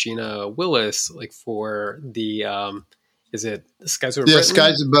co-design with Gina Willis, like for the, is it Skies Over Britain? Yeah,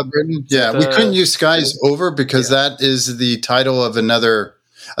 Skies Above Britain. Yeah, we couldn't use Skies Over because that is the title of another,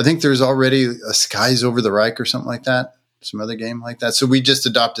 I think there's already a Skies Over the Reich or something like that, some other game like that. So we just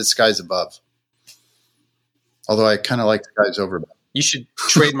adopted Skies Above. Although I kind of like Skies Over. You should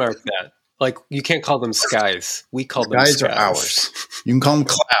trademark that. Like, you can't call them skies. We call them skies. Skies are ours. You can call them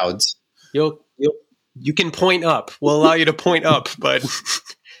clouds. You can point up. We'll allow you to point up, but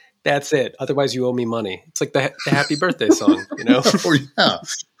that's it. Otherwise, you owe me money. It's like the Happy Birthday song, Oh, yeah.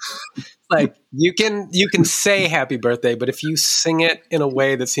 Like, you can say Happy Birthday, but if you sing it in a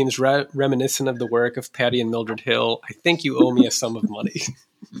way that seems reminiscent of the work of Patty and Mildred Hill, I think you owe me a sum of money.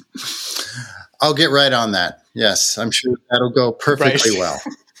 I'll get right on that. Yes, I'm sure that'll go perfectly well.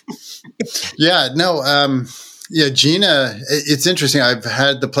 Yeah, no, Gina, it's interesting. I've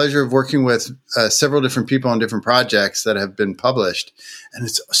had the pleasure of working with several different people on different projects that have been published, and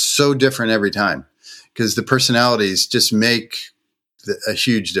it's so different every time because the personalities just make a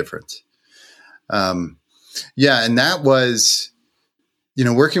huge difference. And that was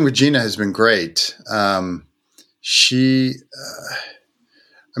Working with Gina has been great. She,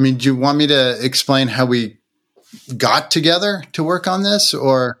 do you want me to explain how we got together to work on this,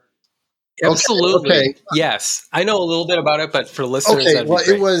 or? Absolutely. Okay. Yes. I know a little bit about it, but for listeners, Okay. that'd be Well,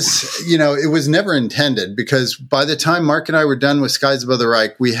 great. it was never intended, because by the time Mark and I were done with Skies Above the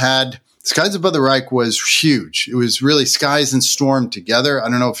Reich, Skies Above the Reich was huge. It was really Skies and Storm together. I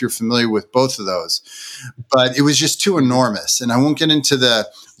don't know if you're familiar with both of those, but it was just too enormous. And I won't get into the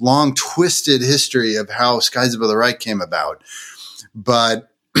long, twisted history of how Skies Above the Reich came about. But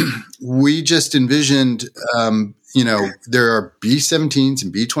we just envisioned, there are B-17s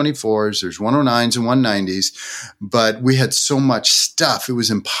and B-24s, there's 109s and 190s, but we had so much stuff, it was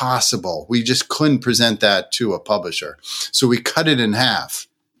impossible. We just couldn't present that to a publisher. So we cut it in half.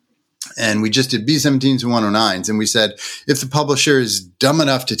 And we just did B-17s and 109s. And we said, if the publisher is dumb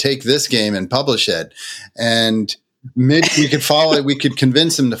enough to take this game and publish it, and maybe we could follow it, we could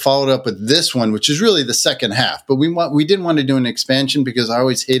convince them to follow it up with this one, which is really the second half. But we didn't want to do an expansion, because I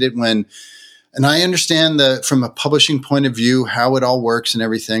always hate it when, and I understand that from a publishing point of view, how it all works and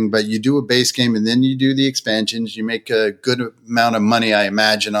everything, but you do a base game and then you do the expansions. You make a good amount of money, I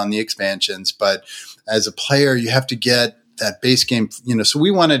imagine, on the expansions. But as a player, you have to get that base game, so we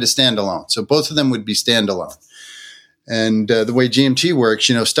wanted to stand alone. So both of them would be standalone. And the way GMT works,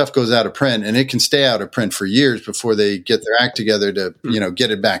 stuff goes out of print, and it can stay out of print for years before they get their act together to, get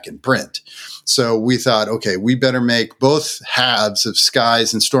it back in print. So we thought, okay, we better make both halves of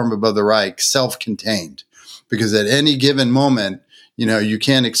Skies and Storm Above the Reich self-contained, because at any given moment, you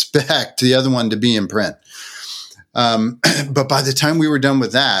can't expect the other one to be in print. But by the time we were done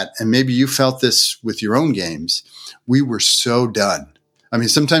with that, and maybe you felt this with your own games, we were so done.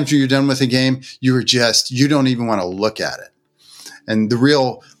 Sometimes when you're done with a game, you don't even want to look at it. And the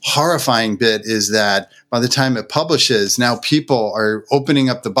real horrifying bit is that by the time it publishes, now people are opening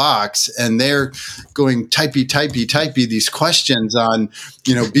up the box and they're going typey, these questions on,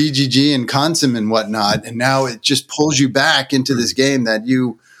 BGG and Consum and whatnot. And now it just pulls you back into this game that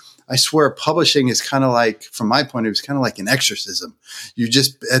I swear publishing is kind of like, from my point of view, it's kind of like an exorcism. You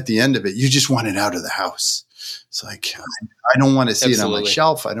just, at the end of it, you just want it out of the house. It's like, I don't want to see it on my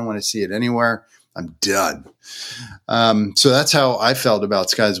shelf. I don't want to see it anywhere. I'm done. So that's how I felt about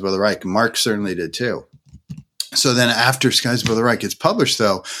Skies Above the Reich. Mark certainly did too. So then after Skies Above the Reich gets published,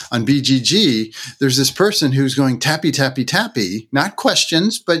 though, on BGG, there's this person who's going tappy, not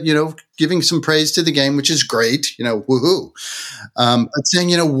questions, but, giving some praise to the game, which is great, woohoo. But saying,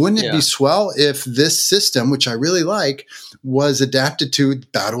 wouldn't it be swell if this system, which I really like, was adapted to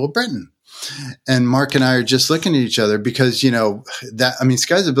Battle of Britain? And Mark and I are just looking at each other because,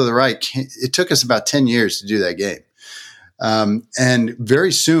 Skies Above the Reich, it took us about 10 years to do that game. And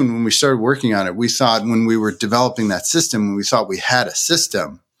very soon when we started working on it, we thought when we were developing that system, when we thought we had a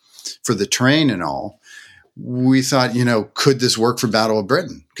system for the terrain and all, we thought, could this work for Battle of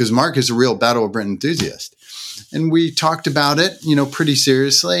Britain? Because Mark is a real Battle of Britain enthusiast. And we talked about it, pretty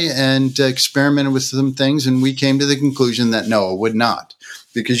seriously and experimented with some things. And we came to the conclusion that no, it would not.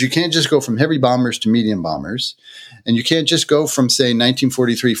 Because you can't just go from heavy bombers to medium bombers. And you can't just go from, say,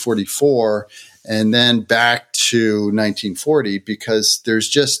 1943-44 and then back to 1940, because there's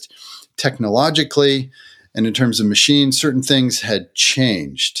just technologically and in terms of machines, certain things had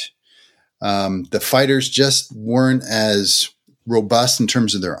changed. The fighters just weren't as robust in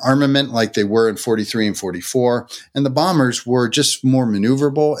terms of their armament like they were in 43 and 44. And the bombers were just more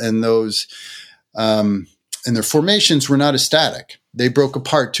maneuverable, and those and their formations were not as static. They broke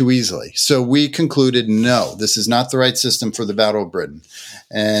apart too easily. So we concluded, no, this is not the right system for the Battle of Britain.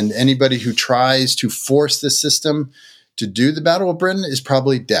 And anybody who tries to force this system to do the Battle of Britain is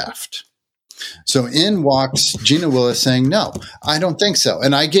probably daft. So in walks Gina Willis saying, no, I don't think so.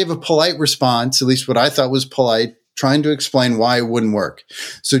 And I gave a polite response, at least what I thought was polite, trying to explain why it wouldn't work.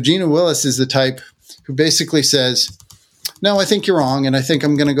 So Gina Willis is the type who basically says, no, I think you're wrong, and I think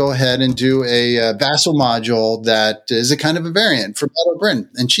I'm going to go ahead and do a vassal module that is a kind of a variant for Battle of Britain.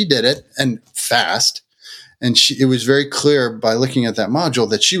 And she did it, and fast. And it was very clear by looking at that module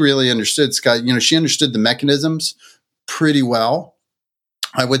that she really understood Scott. She understood the mechanisms pretty well.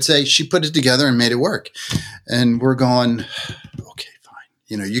 I would say she put it together and made it work. And we're going, okay, fine.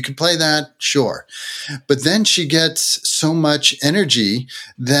 You can play that, sure. But then she gets so much energy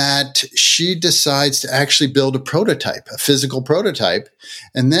that she decides to actually build a prototype, a physical prototype.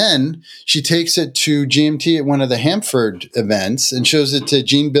 And then she takes it to GMT at one of the Hamford events and shows it to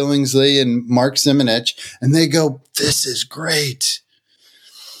Gene Billingsley and Mark Simonich. And they go, this is great.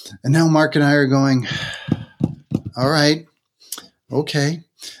 And now Mark and I are going, all right. Okay.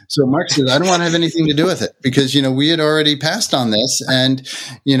 So Mark says, I don't want to have anything to do with it because, we had already passed on this and,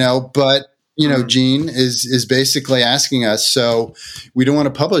 but, Gene is basically asking us, so we don't want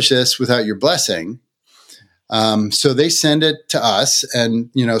to publish this without your blessing. So they send it to us and,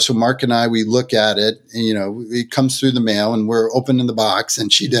 so Mark and I, we look at it and, it comes through the mail and we're opening the box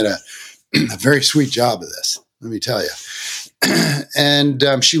and she did a very sweet job of this. Let me tell you.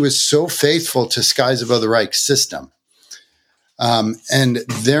 And she was so faithful to Skies Above the Reich system. And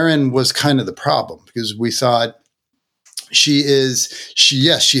therein was kind of the problem because we thought she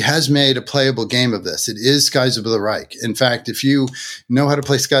has made a playable game of this. It is Skies Above the Reich. In fact, if you know how to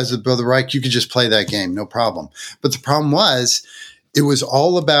play Skies Above the Reich, you could just play that game, no problem. But the problem was it was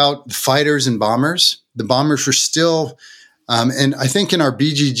all about fighters and bombers. The bombers were still and I think in our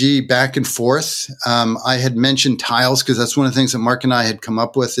BGG back and forth, I had mentioned tiles because that's one of the things that Mark and I had come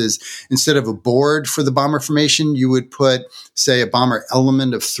up with is instead of a board for the bomber formation, you would put, say, a bomber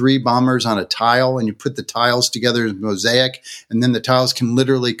element of 3 bombers on a tile and you put the tiles together as mosaic. And then the tiles can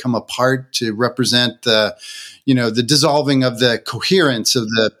literally come apart to represent the dissolving of the coherence of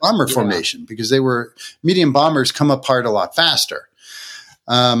the bomber formation because medium bombers come apart a lot faster.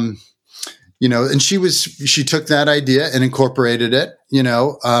 And she took that idea and incorporated it,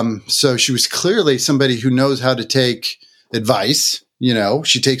 so she was clearly somebody who knows how to take advice,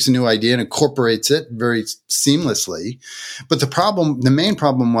 she takes a new idea and incorporates it very seamlessly. But the main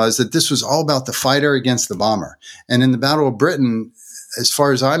problem was that this was all about the fighter against the bomber. And in the Battle of Britain, as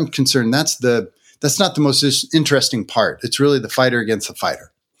far as I'm concerned, that's not the most interesting part. It's really the fighter against the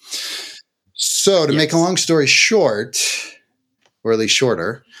fighter. So to make a long story short, or at least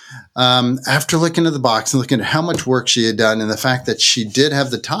shorter, after looking at the box and looking at how much work she had done and the fact that she did have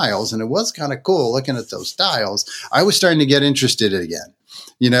the tiles, and it was kind of cool looking at those tiles, I was starting to get interested again.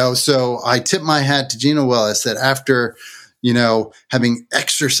 So I tipped my hat to Gina Willis that after, having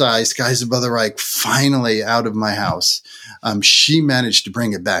exercised Skies Above the Reich finally out of my house, she managed to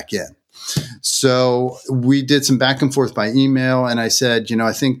bring it back in. So we did some back and forth by email, and I said,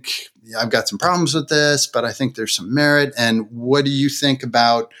 I think I've got some problems with this, but I think there's some merit. And what do you think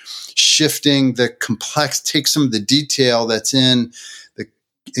about shifting the take some of the detail that's in the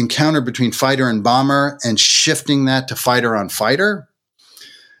encounter between fighter and bomber and shifting that to fighter on fighter,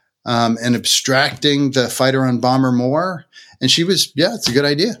 and abstracting the fighter on bomber more? And she was, it's a good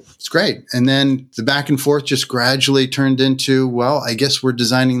idea. It's great. And then the back and forth just gradually turned into, well, I guess we're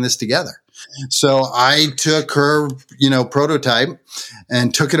designing this together. So I took her, prototype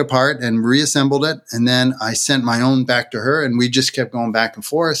and took it apart and reassembled it. And then I sent my own back to her and we just kept going back and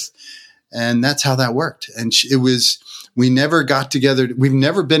forth. And that's how that worked. And we never got together. We've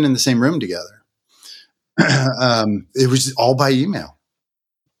never been in the same room together. It was all by email.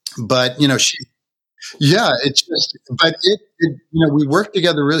 But, we worked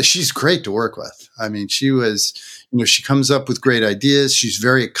together really. She's great to work with. I mean, she was, she comes up with great ideas. She's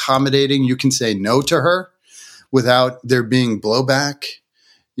very accommodating. You can say no to her without there being blowback.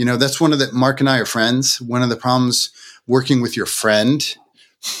 That's Mark and I are friends. One of the problems working with your friend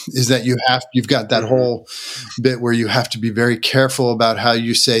is that you've got that whole bit where you have to be very careful about how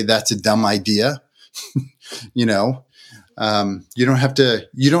you say that's a dumb idea. You don't have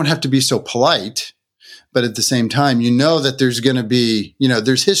to be so polite. But at the same time, that there's going to be,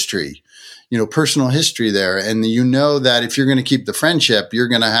 there's history, personal history there. And that if you're going to keep the friendship, you're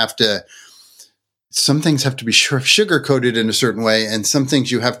going to some things have to be sugar coated in a certain way. And some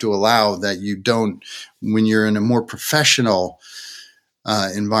things you have to allow that you don't, when you're in a more professional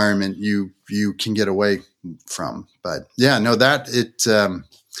environment, you can get away from. But I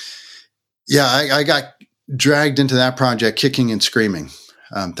got dragged into that project kicking and screaming,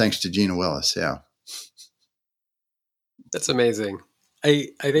 thanks to Gina Willis. Yeah. That's amazing. I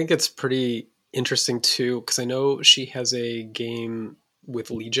think it's pretty interesting too, because I know she has a game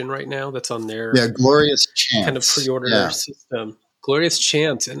with Legion right now that's on their Glorious Chance kind of pre-order system. Glorious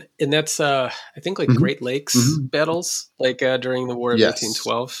Chance, and that's I think Great Lakes battles during the War of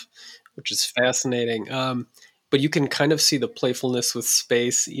 1812, which is fascinating. But you can kind of see the playfulness with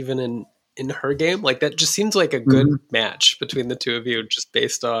space even in her game. That just seems like a good match between the two of you, just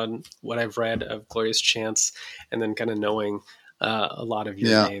based on what I've read of Glorious Chance, and then kind of knowing a lot of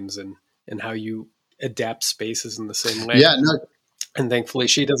your names and how you adapt spaces in the same way. Yeah, no. And thankfully,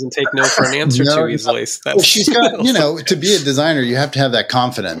 she doesn't take no for an answer too easily. So she's got, to be a designer, you have to have that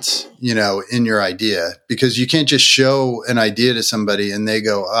confidence, in your idea, because you can't just show an idea to somebody and they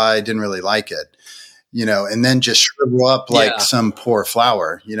go, I didn't really like it. And then just shrivel up like some poor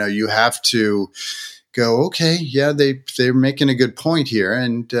flower. You have to go, okay, they're making a good point here.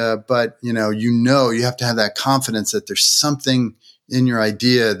 And, but you have to have that confidence that there's something in your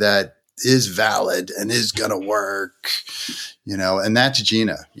idea that is valid and is going to work, and that's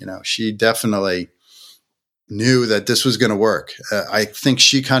Gina. She definitely knew that this was going to work. I think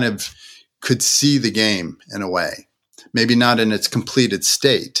she kind of could see the game in a way, maybe not in its completed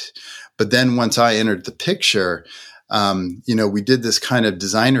state. But then once I entered the picture, we did this kind of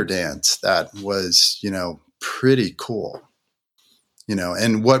designer dance that was, pretty cool.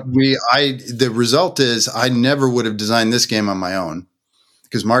 And the result is I never would have designed this game on my own,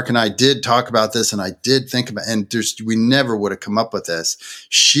 because Mark and I did talk about this and I did think about, and we never would have come up with this.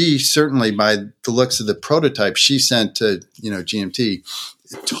 She certainly, by the looks of the prototype she sent to, GMT,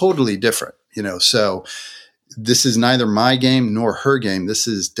 totally different, so this is neither my game nor her game. This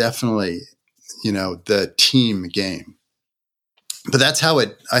is definitely, the team game. But that's how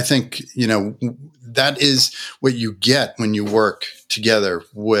I think, that is what you get when you work together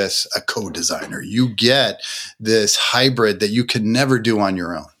with a co-designer. You get this hybrid that you could never do on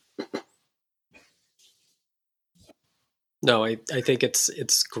your own. No, I think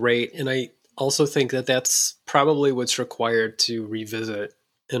it's great. And I also think that that's probably what's required to revisit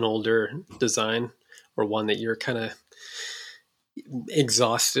an older design, or one that you're kind of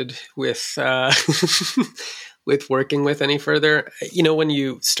exhausted with with working with any further. When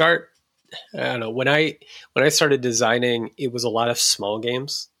you start, I don't know, when I started designing, it was a lot of small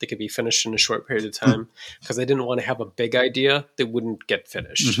games that could be finished in a short period of time, because I didn't want to have a big idea that wouldn't get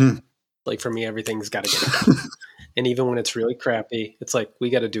finished. Mm-hmm. Like for me, everything's got to get done. And even when it's really crappy, it's like, we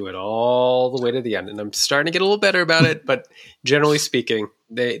got to do it all the way to the end. And I'm starting to get a little better about it, but generally speaking,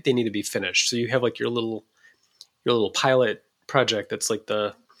 they need to be finished. So you have like your little pilot project that's like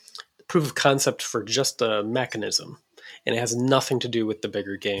the proof of concept for just a mechanism, and it has nothing to do with the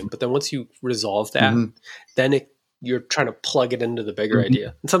bigger game. But then once you resolve that, mm-hmm. then you're trying to plug it into the bigger mm-hmm.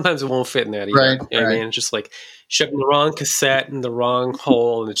 idea. And sometimes it won't fit in that either. Right, you know what I mean? It's just like shoving the wrong cassette in the wrong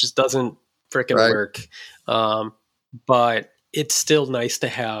hole, and it just doesn't freaking work. But it's still nice to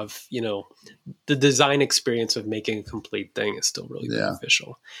have, the design experience of making a complete thing is still really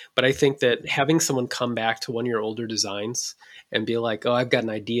beneficial. But I think that having someone come back to one of your older designs and be like, oh, I've got an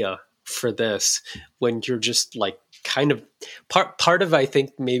idea for this, when you're just like kind of part of, I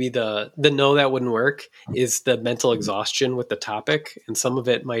think maybe the no, that wouldn't work, is the mental exhaustion with the topic. And some of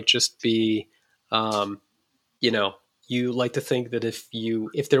it might just be, you like to think that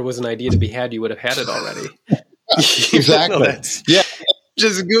if there was an idea to be had, you would have had it already. Exactly. Yeah.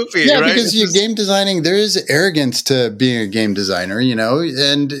 Just goofy. Yeah, right? because game designing, there is arrogance to being a game designer,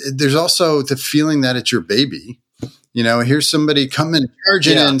 and there's also the feeling that it's your baby. Here's somebody coming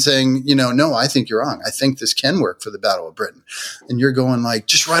charging in saying, no, I think you're wrong. I think this can work for the Battle of Britain. And you're going like,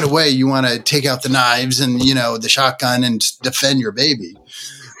 just right away, you want to take out the knives and, the shotgun and defend your baby.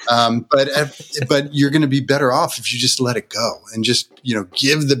 But you're going to be better off if you just let it go and just,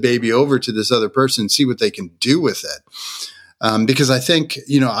 give the baby over to this other person, see what they can do with it. Because I think,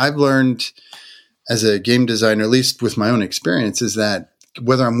 I've learned as a game designer, at least with my own experience, is that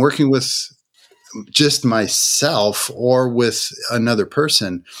whether I'm working with just myself or with another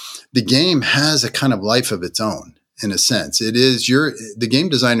person, the game has a kind of life of its own, in a sense. It is the game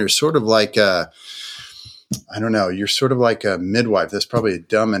designer is sort of like you're sort of like a midwife. That's probably a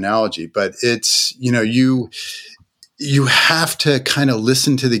dumb analogy, but it's, you have to kind of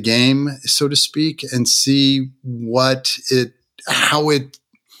listen to the game, so to speak, and see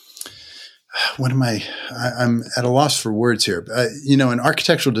I'm at a loss for words here. In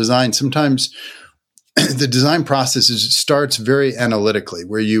architectural design, sometimes the design process starts very analytically,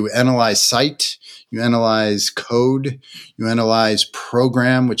 where you analyze site, you analyze code, you analyze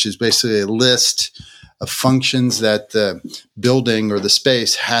program, which is basically a list of functions that the building or the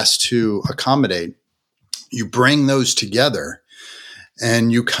space has to accommodate. You bring those together,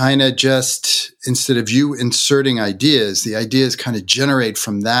 and you kind of just, instead of you inserting ideas, the ideas kind of generate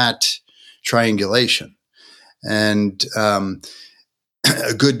from that triangulation. And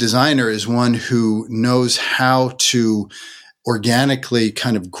a good designer is one who knows how to organically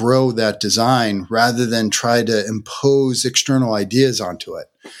kind of grow that design rather than try to impose external ideas onto it.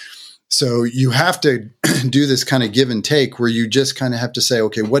 So you have to do this kind of give and take, where you just kind of have to say,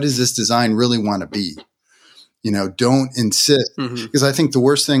 okay, what does this design really want to be? Don't insist, because I think the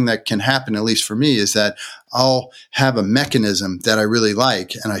worst thing that can happen, at least for me, is that I'll have a mechanism that I really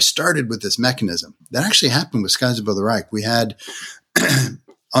like. And I started with this mechanism. That actually happened with Skies Above the Reich. We had,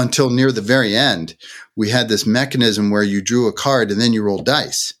 until near the very end, we had this mechanism where you drew a card and then you rolled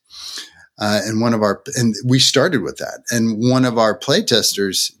dice. And we started with that. And one of our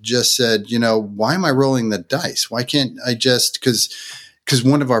playtesters just said, why am I rolling the dice? Why can't I just, because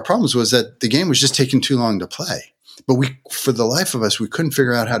one of our problems was that the game was just taking too long to play. But for the life of us, we couldn't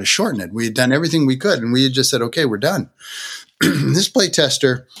figure out how to shorten it. We had done everything we could, and we had just said, okay, we're done. This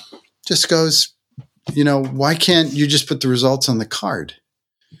playtester just goes, why can't you just put the results on the card?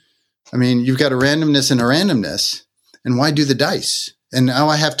 I mean, you've got a randomness and a randomness, and why do the dice? And now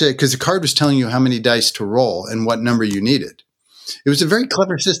I have to, because the card was telling you how many dice to roll and what number you needed. It was a very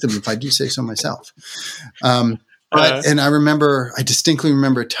clever system, if I do say so myself. And I distinctly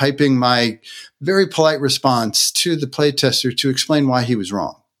remember typing my very polite response to the playtester to explain why he was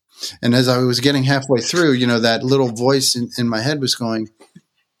wrong. And as I was getting halfway through, that little voice in my head was going,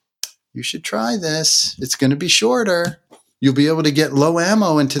 you should try this. It's going to be shorter. You'll be able to get low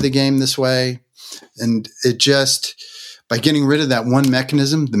ammo into the game this way. And it just, by getting rid of that one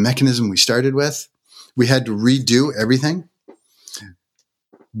mechanism, the mechanism we started with, we had to redo everything,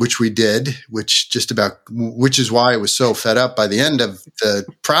 which we did, which is why I was so fed up by the end of the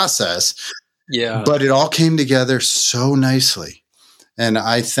process. Yeah. But it all came together so nicely. And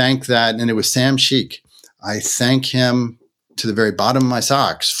I thank that. And it was Sam Sheik. I thank him to the very bottom of my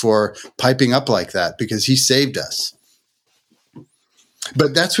socks for piping up like that, because he saved us.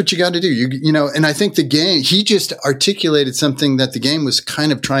 But that's what you got to do. And I think the game, he just articulated something that the game was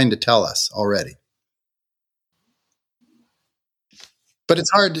kind of trying to tell us already. But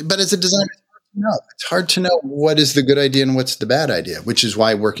it's hard. But as a designer, it's hard to know what is the good idea and what's the bad idea, which is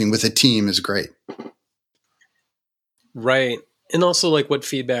why working with a team is great. Right. And also like what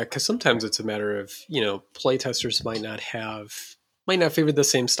feedback, because sometimes it's a matter of, playtesters might not favor the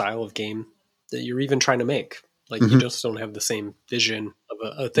same style of game that you're even trying to make. Like you just don't have the same vision of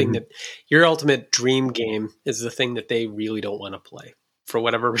a thing that your ultimate dream game is the thing that they really don't want to play for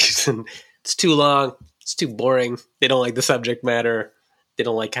whatever reason. It's too long. It's too boring. They don't like the subject matter. They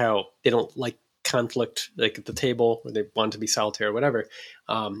don't like conflict, like at the table, or they want to be solitaire or whatever.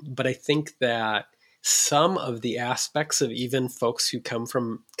 But I think that some of the aspects of even folks who come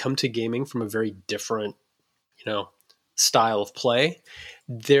to gaming from a very different, style of play,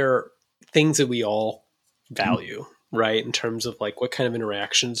 they're things that we all value, right? In terms of like, what kind of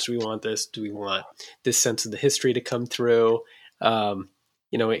interactions do we want this? Do we want this sense of the history to come through, in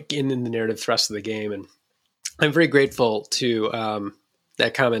the narrative thrust of the game? And I'm very grateful to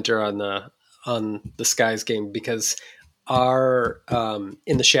that commenter on the Skies game, because our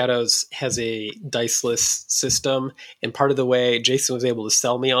In the Shadows has a diceless system, and part of the way Jason was able to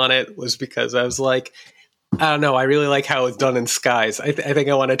sell me on it was because I was like, I don't know, I really like how it's done in Skies. I think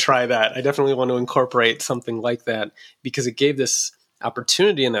I want to try that. I definitely want to incorporate something like that, because it gave this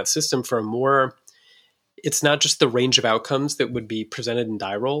opportunity in that system for a more, it's not just the range of outcomes that would be presented in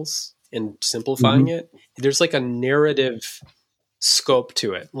die rolls and simplifying it. There's like a narrative scope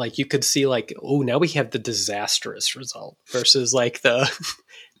to it. Like you could see like, oh, now we have the disastrous result versus like the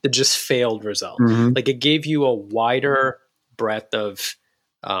just failed result. Like it gave you a wider breadth of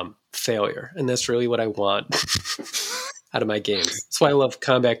failure. And that's really what I want out of my games. That's why I love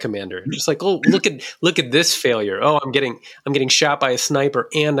Combat Commander. Just like, oh, look at this failure. Oh, I'm getting shot by a sniper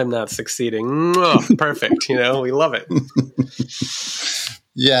and I'm not succeeding. Oh, perfect. We love it.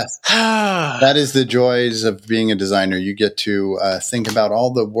 Yes. That is the joys of being a designer. You get to think about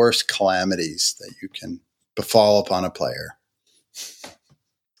all the worst calamities that you can befall upon a player.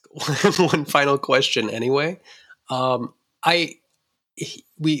 One final question anyway. We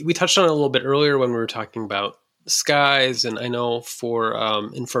touched on it a little bit earlier when we were talking about Skies, and I know for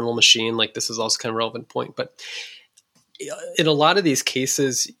Infernal Machine, like this is also kind of a relevant point, but in a lot of these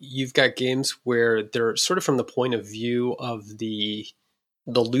cases, you've got games where they're sort of from the point of view of the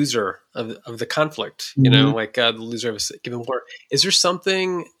loser of the conflict, like the loser of a given war. Is there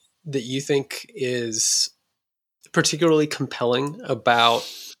something that you think is particularly compelling about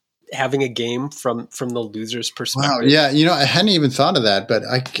having a game from the loser's perspective? Wow, yeah, I hadn't even thought of that, but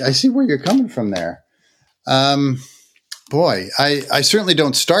I see where you're coming from there. Boy, I certainly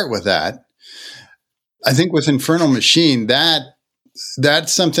don't start with that. I think with Infernal Machine,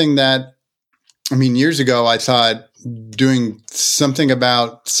 that's something that, years ago I thought doing something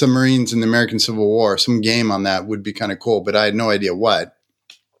about submarines in the American Civil War, some game on that would be kind of cool, but I had no idea what.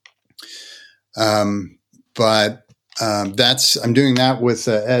 But I'm doing that with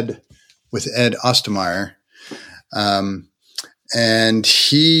Ed Ostermeyer, and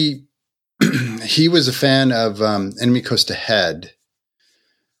he was a fan of Enemy Coast Ahead,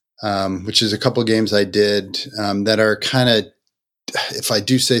 which is a couple of games I did that are kind of, if I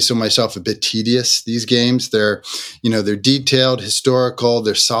do say so myself, a bit tedious. These games, they're detailed, historical,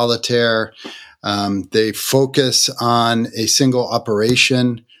 they're solitaire. They focus on a single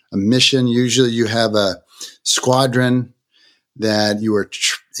operation, a mission. Usually you have a squadron that you are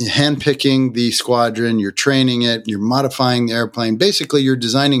handpicking the squadron, you're training it, you're modifying the airplane. Basically, you're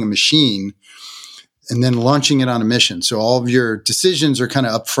designing a machine and then launching it on a mission. So all of your decisions are kind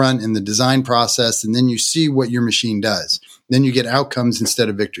of upfront in the design process, and then you see what your machine does. Then you get outcomes instead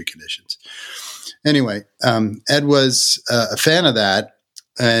of victory conditions. Anyway, Ed was a fan of that,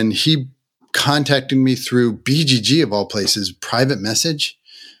 and he contacted me through BGG, of all places, private message.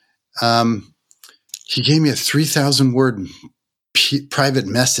 He gave me a 3,000-word private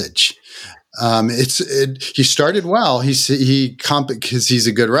message. He started well. Because he's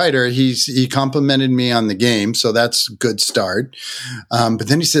a good writer. He complimented me on the game, so that's a good start. But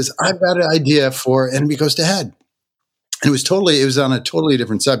then he says, "I've got an idea for Enemy Goes to Head." And it was on a totally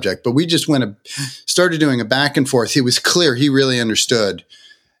different subject, but we just started doing a back and forth. It was clear he really understood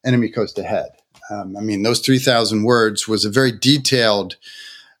Enemy Goes to Head. Those 3,000 words was a very detailed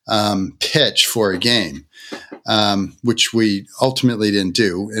pitch for a game, which we ultimately didn't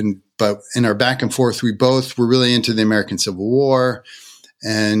do. But in our back and forth, we both were really into the American Civil War.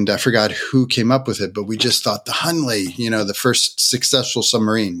 And I forgot who came up with it, but we just thought the Hunley, the first successful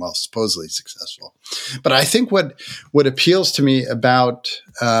submarine, well, supposedly successful. But I think what appeals to me about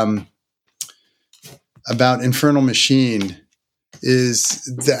Infernal Machine is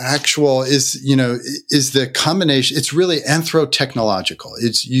the combination. It's really anthrotechnological.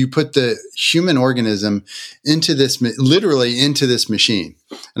 It's you put the human organism literally into this machine.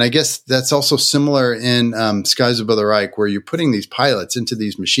 And I guess that's also similar in Skies Above the Reich, where you're putting these pilots into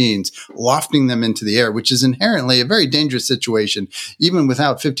these machines, lofting them into the air, which is inherently a very dangerous situation, even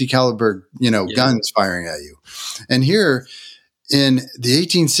without 50 caliber, guns firing at you. And here in the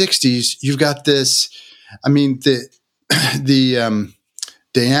 1860s, you've got this, the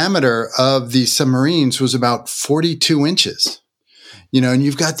diameter of these submarines was about 42 inches, and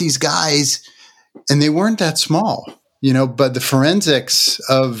you've got these guys, and they weren't that small, but the forensics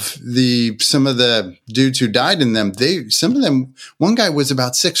of some of the dudes who died in them, one guy was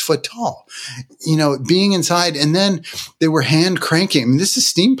about 6 foot tall, being inside, and then they were hand cranking. This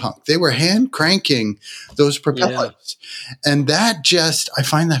is steampunk. They were hand cranking those propellers. Yeah. And I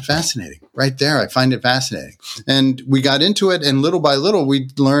find that fascinating right there. I find it fascinating. And we got into it, and little by little, we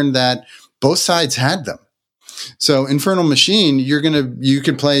learned that both sides had them. So Infernal Machine, you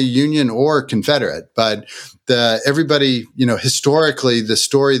could play Union or Confederate, but everybody, historically, the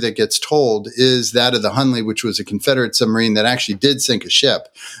story that gets told is that of the Hunley, which was a Confederate submarine that actually did sink a ship.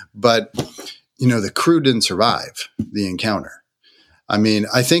 But, the crew didn't survive the encounter.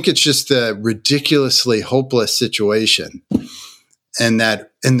 I think it's just the ridiculously hopeless situation. And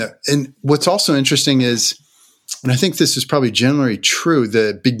what's also interesting is, and I think this is probably generally true,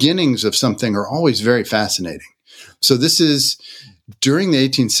 the beginnings of something are always very fascinating. So this is during the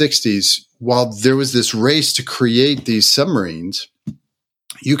 1860s, while there was this race to create these submarines,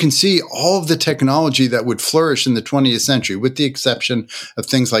 you can see all of the technology that would flourish in the 20th century, with the exception of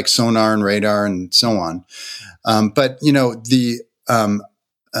things like sonar and radar and so on. But the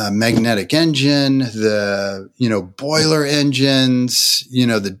magnetic engine, the, boiler engines,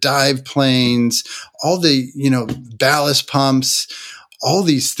 the dive planes, all the, ballast pumps, all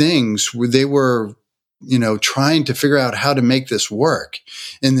these things where they were, trying to figure out how to make this work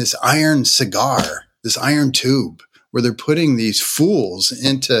in this iron cigar, this iron tube, where they're putting these fools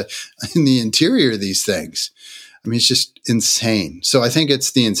in the interior of these things. It's just insane. So I think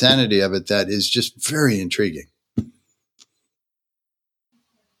it's the insanity of it that is just very intriguing.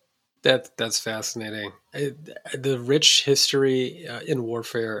 That's fascinating. The rich history in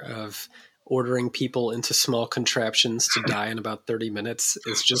warfare of ordering people into small contraptions to die in about 30 minutes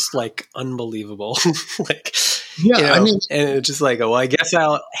is just unbelievable. And it's just I guess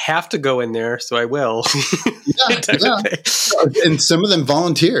I'll have to go in there, so I will. Yeah. And some of them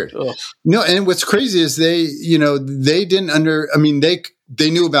volunteered. Ugh. No, and what's crazy is they didn't they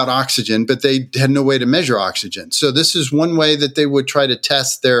knew about oxygen, but they had no way to measure oxygen. So this is one way that they would try to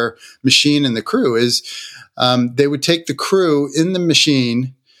test their machine and the crew is they would take the crew in the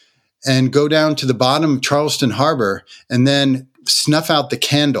machine and go down to the bottom of Charleston Harbor and then snuff out the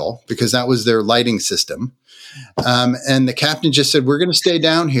candle, because that was their lighting system. And the captain just said, "We're going to stay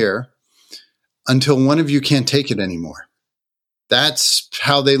down here until one of you can't take it anymore." That's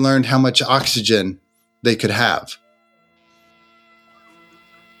how they learned how much oxygen they could have.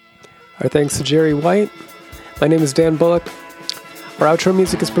 Our thanks to Jerry White. My name is Dan Bullock. Our outro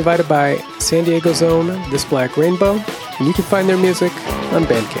music is provided by San Diego's own This Black Rainbow, and you can find their music on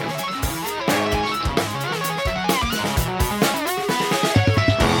Bandcamp.